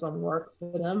 doing some work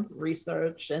for them,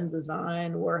 research and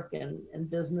design work and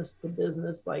business to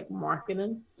business, like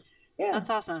marketing. Yeah,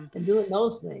 That's awesome. and doing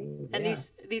those things. And Yeah.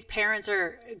 these parents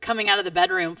are coming out of the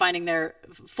bedroom, finding their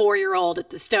 4-year-old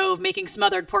at the stove making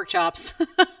smothered pork chops.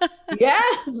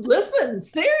 Yes, listen,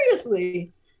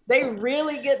 seriously. They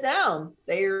really get down.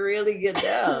 They really get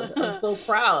down. I'm so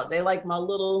proud. They like my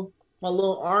little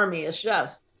army of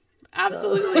chefs.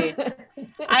 Absolutely.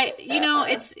 So.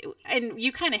 It's, and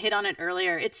you kind of hit on it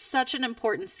earlier. It's such an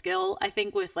important skill, I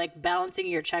think, with like balancing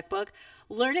your checkbook,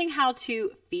 learning how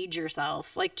to feed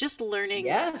yourself, like just learning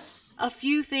Yes. a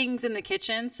few things in the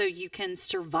kitchen so you can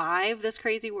survive this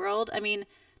crazy world. I mean,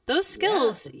 those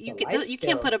skills Yes, it's you a can, life you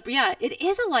can't skill. yeah, it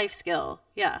is a life skill.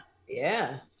 Yeah.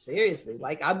 Yeah, seriously.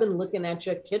 Like I've been looking at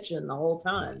your kitchen the whole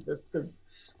time just because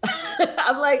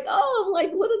I'm like,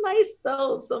 what a nice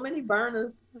stove. So many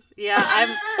burners. Yeah,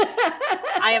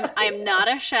 I am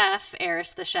not a chef,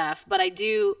 Eris the chef, but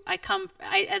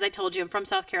as I told you, I'm from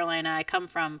South Carolina. I come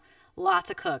from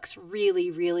lots of cooks,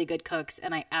 really, really good cooks,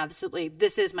 and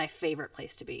this is my favorite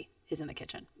place to be, is in the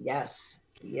kitchen. Yes.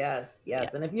 Yes. Yeah.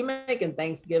 Yes. And if you're making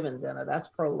Thanksgiving dinner, that's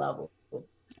pro level.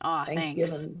 Aw, thanks.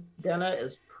 Thanksgiving dinner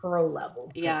is pro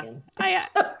level Yeah. cooking I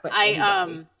for I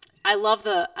anybody.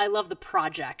 I love the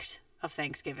project of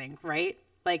Thanksgiving, right?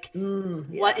 Like what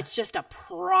Yeah. it's just a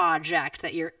project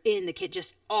that you're in the kitchen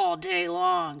just all day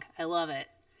long. I love it.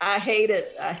 I hate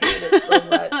it. I hate it so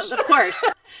much. Of course.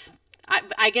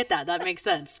 I get that. That makes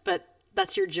sense. But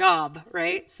that's your job,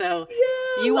 right? So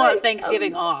Yeah, you want like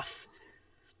Thanksgiving off.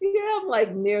 yeah, I'm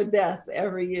like near death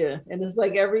every year. And it's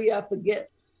like every year I forget.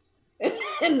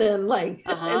 And then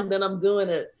Uh-huh. I'm doing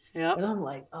it. Yep. And I'm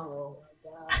like, oh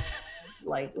my God.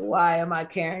 Like, why am I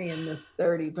carrying this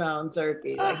 30-pound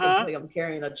turkey? Like it's Uh-huh. like I'm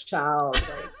carrying a child.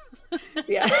 Like,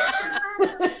 yeah.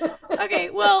 Okay,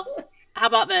 well, how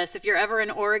about this? If you're ever in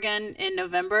Oregon in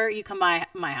November, you come by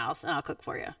my house and I'll cook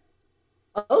for you.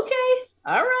 Okay.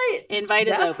 All right. Invite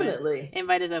is open. Definitely.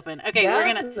 Invite is open. Okay,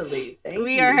 Definitely. Thank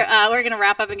we you. are we're gonna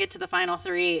wrap up and get to the final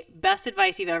three. Best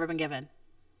advice you've ever been given.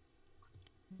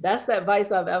 Best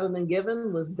advice I've ever been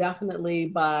given was definitely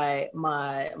by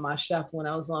my chef when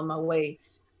I was on my way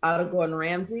out of Gordon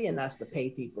Ramsay, and that's to pay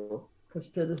people. Because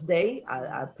to this day,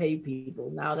 I pay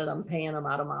people. Now that I'm paying them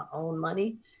out of my own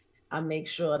money, I make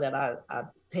sure that I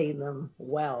pay them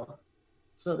well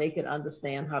so they can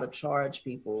understand how to charge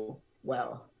people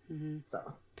well. Hmm.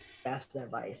 So that's the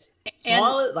advice. And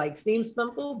Small, like seems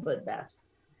simple, but best.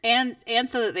 and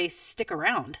so that they stick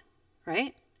around,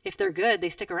 right? If they're good, they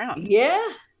stick around. Yeah,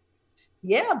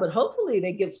 yeah, but hopefully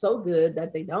they get so good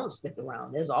that they don't stick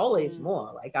around. There's always Mm,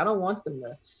 more. Like I don't want them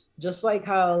to, just like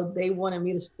how they wanted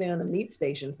me to stay on the meat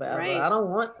station forever. right. I don't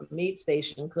want meat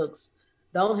station cooks.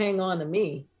 Don't hang on to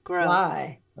me. Grow.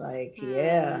 Fly. Like,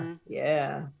 yeah, Mm,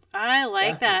 yeah, I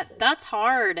like that. definitely. That's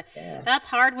hard. Yeah. That's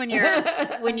hard when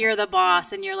you're the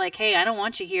boss and you're like, "Hey, I don't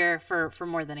want you here for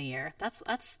more than a year." That's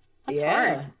hard.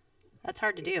 Yeah. That's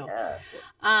hard to do. Yeah.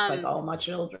 It's like Um, all my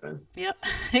children. yep.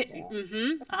 Yeah.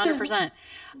 100%.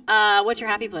 What's your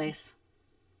happy place?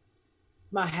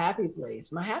 My happy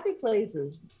place. My happy place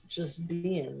is just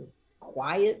being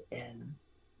quiet and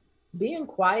being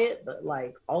quiet, but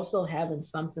like also having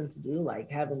something to do, like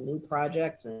having new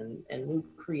projects and new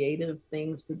creative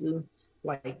things to do,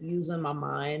 like using my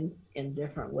mind in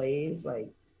different ways. Like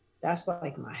that's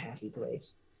like my happy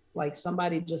place. Like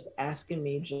somebody just asking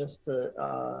me just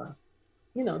to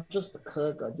just to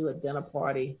cook or do a dinner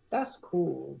party. That's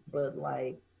cool. But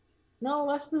like, no,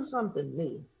 let's do something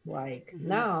new. Like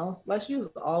now, let's use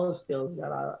all the skills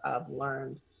that I've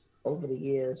learned over the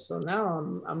years. So now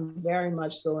I'm very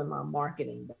much so in my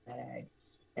marketing bag.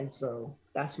 And so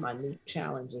that's my new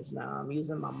challenges now. I'm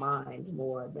using my mind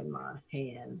more than my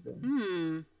hands.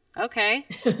 And Okay.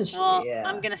 Well, yeah.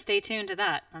 I'm going to stay tuned to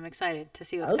that. I'm excited to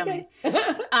see what's Okay.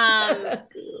 coming.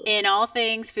 In all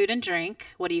things food and drink,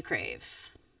 what do you crave?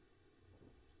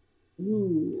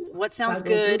 Ooh, What sounds I go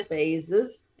through good?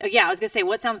 phases. Oh, yeah, I was going to say,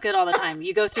 what sounds good all the time?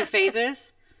 You go through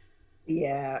phases?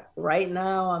 Yeah, right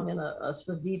now I'm in a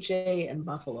ceviche and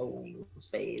buffalo wings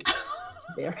phase.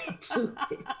 Very too.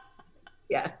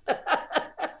 Yeah.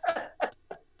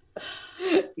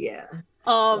 Yeah.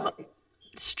 Like,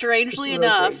 Strangely it's real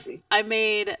enough, crazy. I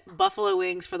made buffalo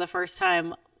wings for the first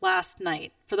time last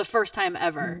night, for the first time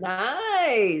ever.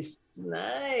 Nice.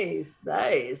 Nice.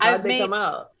 Nice. I've How'd they come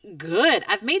out? Good.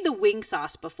 I've made the wing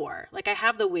sauce before. Like I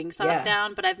have the wing sauce Yeah.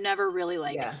 down, but I've never really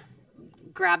Yeah.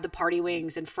 grabbed the party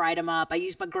wings and fried them up. I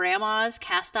used my grandma's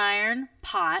cast iron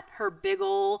pot, her big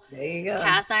ol' There you go.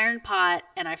 cast iron pot,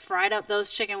 and I fried up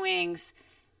those chicken wings.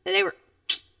 They were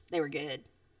good.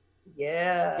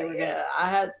 Yeah. They were good. Yeah. I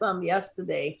had some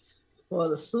yesterday for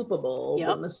the Super Bowl, Yep.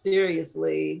 but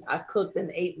mysteriously I cooked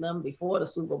and ate them before the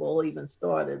Super Bowl even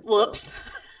started. So. Whoops.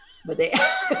 But they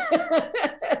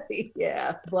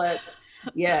yeah, but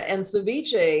yeah, and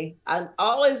ceviche, I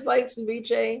always like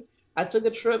ceviche. I took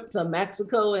a trip to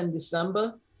Mexico in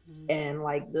December, and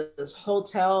like this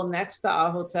hotel next to our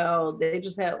hotel, they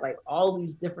just had like all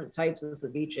these different types of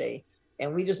ceviche,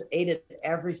 and we just ate it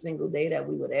every single day that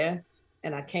we were there.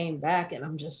 And I came back and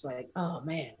I'm just like, oh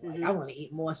man, like I want to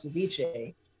eat more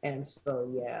ceviche. And so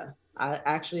yeah, I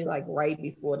actually like right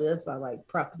before this, I like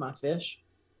prepped my fish.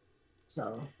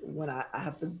 So when I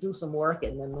have to do some work,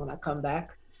 and then when I come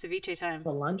back Ceviche time.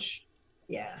 for lunch,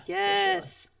 yeah.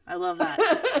 Yes. I love that.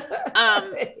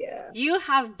 Yeah. You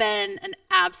have been an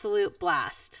absolute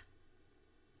blast.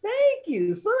 Thank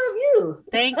you. So have you.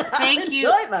 Thank I you.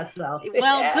 enjoyed myself.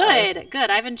 Well, Yeah. good.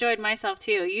 I've enjoyed myself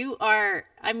too.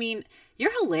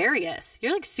 You're hilarious.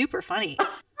 You're like super funny.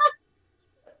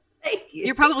 Thank you.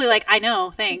 You're probably like, I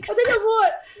know, thanks.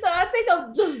 I think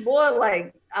I'm just more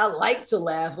like, I like to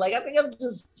laugh. Like, I think I'm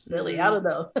just silly. I don't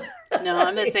know. No,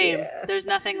 I'm the same. Yeah. There's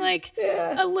nothing like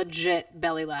Yeah. a legit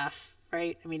belly laugh,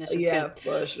 right? I mean, it's just Yeah, good.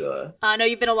 for sure. No,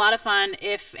 you've been a lot of fun.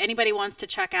 If anybody wants to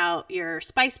check out your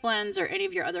spice blends or any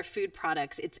of your other food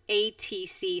products, it's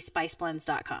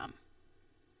atcspiceblends.com.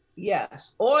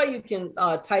 Yes. Or you can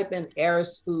type in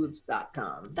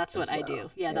erisfoods.com. That's what I do.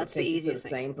 Yeah, that's the take you to easiest the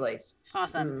thing. Same place.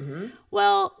 Awesome.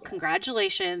 Well,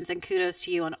 congratulations and kudos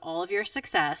to you on all of your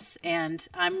success. And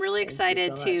I'm really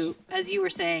excited so to, as you were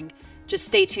saying, just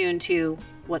stay tuned to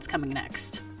what's coming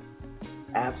next.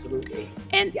 Absolutely.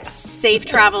 And Yes. safe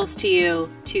travels to you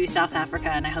to South Africa.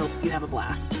 And I hope you have a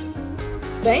blast.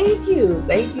 Thank you.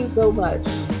 Thank you so much.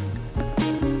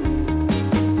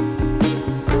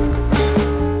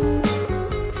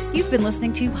 You've been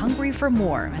listening to Hungry for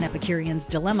More, an Epicurean's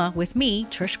Dilemma with me,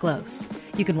 Trish Close.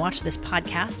 You can watch this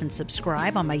podcast and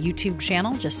subscribe on my YouTube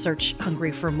channel. Just search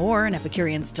Hungry for More, an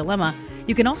Epicurean's Dilemma.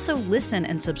 You can also listen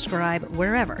and subscribe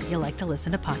wherever you like to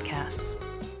listen to podcasts.